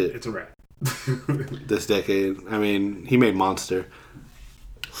lot of shit. It's a wrap. This decade. I mean, he made Monster.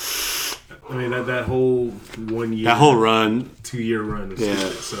 I mean that whole 1 year. That whole run. 2-year run.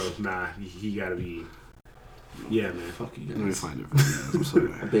 Stupid. So nah, he gotta be. Yeah, man. Fuck you guys. Let me find it. I'm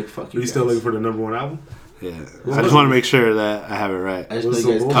sorry. A big fuck you. Are you still looking for the number 1 album? Yeah. I just want to make sure that I have it right.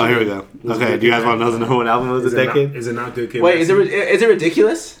 Oh, here we go. Okay, do you guys want to know the number 1 album of this decade? Is it not Good Kid? Wait, is it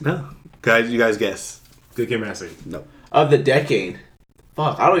ridiculous? No. Guys, you guys guess. Good Kid, Mad City. No. Of the decade.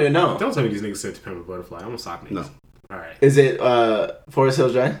 Fuck, I don't even know. Don't tell me these niggas said To Pimp a Butterfly. I'm gonna sock niggas. No. Alright. Is it Forest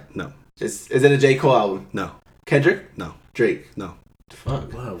Hills Drive? No. Is it a J. Cole album? No. Kendrick? No. Drake? No.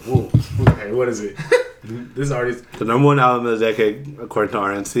 Fuck. Whoa. Okay, what is it? This artist. The number 1 album of the decade, according to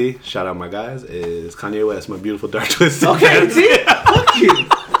RNC, shout out my guys, is Kanye West, My Beautiful Dark Twisted Okay, see? Fuck you.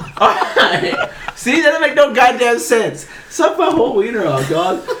 Alright. See, that don't make no goddamn sense. Suck my whole wiener off,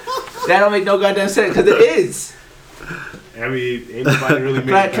 dog. That don't make no goddamn sense, because it is. I mean, ain't nobody really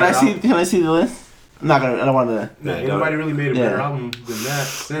made Can I see the list? I'm not gonna. I don't want to. Ain't nobody really made a better album than that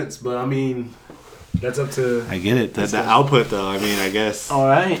since. But I mean, that's up to. I get it. The output, though. I mean, I guess. All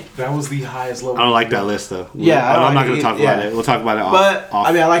right. That was the highest level. I don't like that list, though. Yeah, I'm not gonna talk about it. We'll talk about it off. But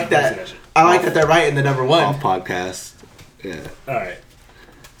I mean, I like that. I like that they're writing the number 1 off podcast. Yeah. All right.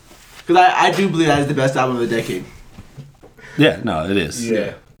 Because I do believe that is the best album of the decade. Yeah. No, it is.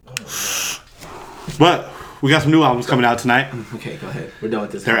 Yeah. But we got some new albums coming out tonight. Okay, go ahead. We're done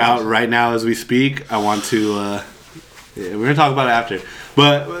with this. They're out right now as we speak. I want to. We're gonna talk about it after,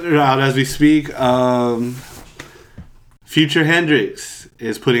 but they're out as we speak. Future Hendrix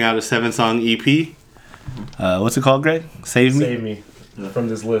is putting out a 7-song EP. What's it called, Greg? Save Me from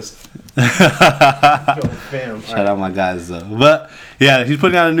this list. Yo, fam. Shout out my guys though. But yeah, he's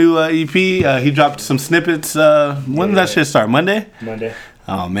putting out a new EP. He dropped some snippets. When did that shit start? Monday.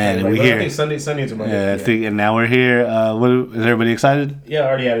 Oh man, and we here. I think Sunday to Monday. Yeah, I think, and now we're here. Is everybody excited? Yeah, I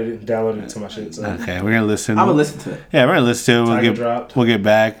already added it, downloaded it to my shit. So. Okay, we're gonna listen. I'm gonna listen to it. Yeah, we're gonna listen to it. We'll get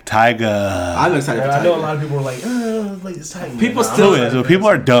back. Tyga. I'm excited. I know a lot of people are like, it's Tyga. People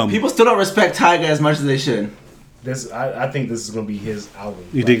are dumb. People still don't respect Tyga as much as they should. I think this is gonna be his album.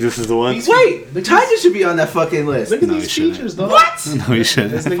 You think this is the one? Wait, Tyga should be on that fucking list. Look at these features, though. What? No, he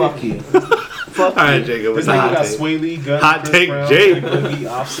shouldn't. Fuck you. All right, Jacob. This nigga got Sway Lee, Gunna, Hot take, Jake.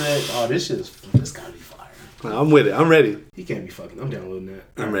 Offset. Oh, this gotta be fire. I'm with it. I'm ready. He can't be fucking. I'm downloading that.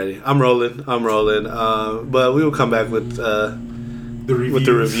 I'm ready. I'm rolling. But we will come back with the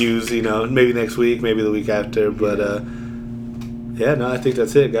reviews. You know, maybe next week, maybe the week after. But yeah, no, I think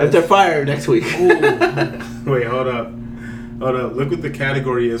that's it, guys. If they're fired next week. Wait, hold up. Look what the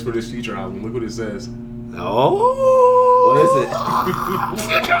category is for this feature album. Look what it says. Oh, what is it?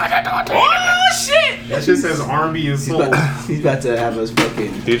 Oh shit! That shit says R&B and soul. He's about to have us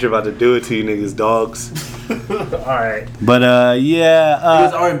fucking. Future about to do it to you niggas, dogs. All right. But yeah. It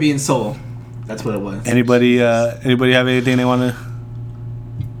was R&B and soul. That's what it was. Anybody have anything they want to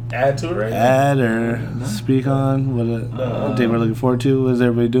add to it? Right add or speak on? What thing we're looking forward to? What is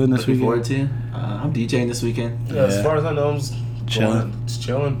everybody doing this weekend? Forward to? I'm DJing this weekend. Yeah, as far as I know, I'm just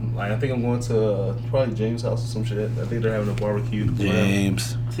chilling. Like I think I'm going to probably James' house or some shit. I think they're having a barbecue.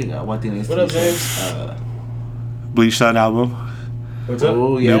 James. I think one thing is. What up, James? Bleach Sun album. What's up?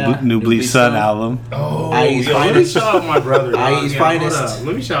 Oh yeah, new Bleach Sun album. Oh, let me shout out my brother. IE's finest.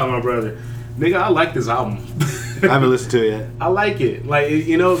 Let me shout out my brother. Nigga, I like this album. I haven't listened to it yet. I like it. Like,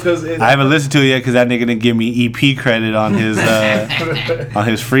 you know, because... I haven't listened to it yet because that nigga didn't give me EP credit on his on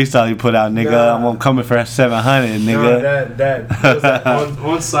his freestyle he put out, nigga. Nah. I'm coming for 700, nigga. That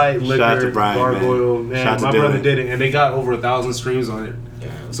on-site liquor, gargoyle. Man, my brother Dylan. did it, and they got over 1,000 streams on it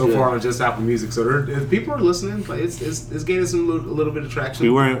so far on just Apple Music. So if people are listening, like, it's gaining a little bit of traction.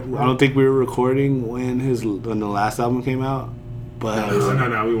 I don't think we were recording when the last album came out. But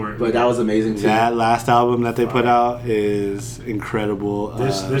no, we weren't. But that was amazing too. That last album that they put out is incredible.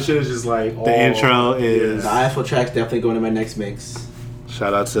 This shit is just like the intro is the Eiffel track's definitely going to my next mix.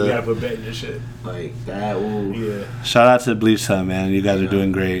 Shout out to you gotta put bet in this shit like that. Ooh. Yeah. Shout out to Bleach Sun, man. You guys are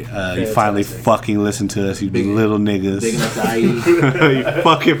doing great. You finally fucking listen to us, you little niggas. Big enough to IE. You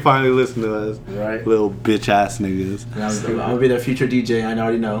fucking finally listen to us, right? Little bitch ass niggas. I'm gonna be their future DJ. I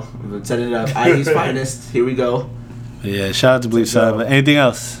already know. I'm setting it up. IE's finest. Here we go. Yeah, shout out to Bleach Sun. But anything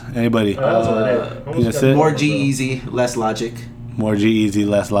else? Anybody? More G-Eazy, less Logic. More G-Eazy,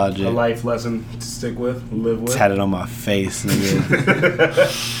 less Logic. A life lesson to stick with, live with. Tatted on my face, nigga.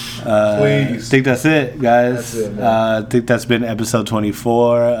 Please. I think that's it, guys. That's it, I think that's been episode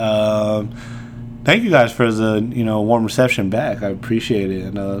 24. Thank you guys for the warm reception back. I appreciate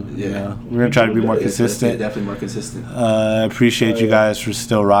it. We're gonna try to be more consistent. Definitely more consistent. I appreciate you guys for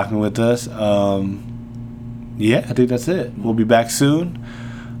still rocking with us. Yeah, I think that's it. We'll be back soon.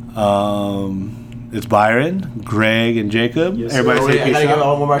 It's Byron, Greg, and Jacob. Yes, Everybody say I peace gotta give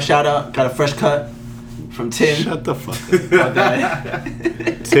out. one more shout out. Got a fresh cut from Tim. Shut the fuck My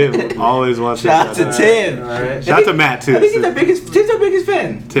bad. Tim always wants Shout out to Tim. All right. Shout out to Matt too. I think he's the biggest. Tim's our biggest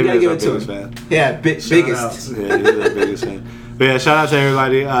fan. Tim You gotta is give our it to biggest him. fan. Yeah, biggest. Yeah, he's the biggest fan. But yeah, shout out to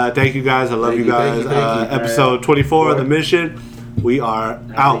everybody. Thank you guys. I love you guys. Thank you. Episode 24 of The Mission. We are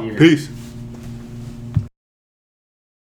out. here. Peace.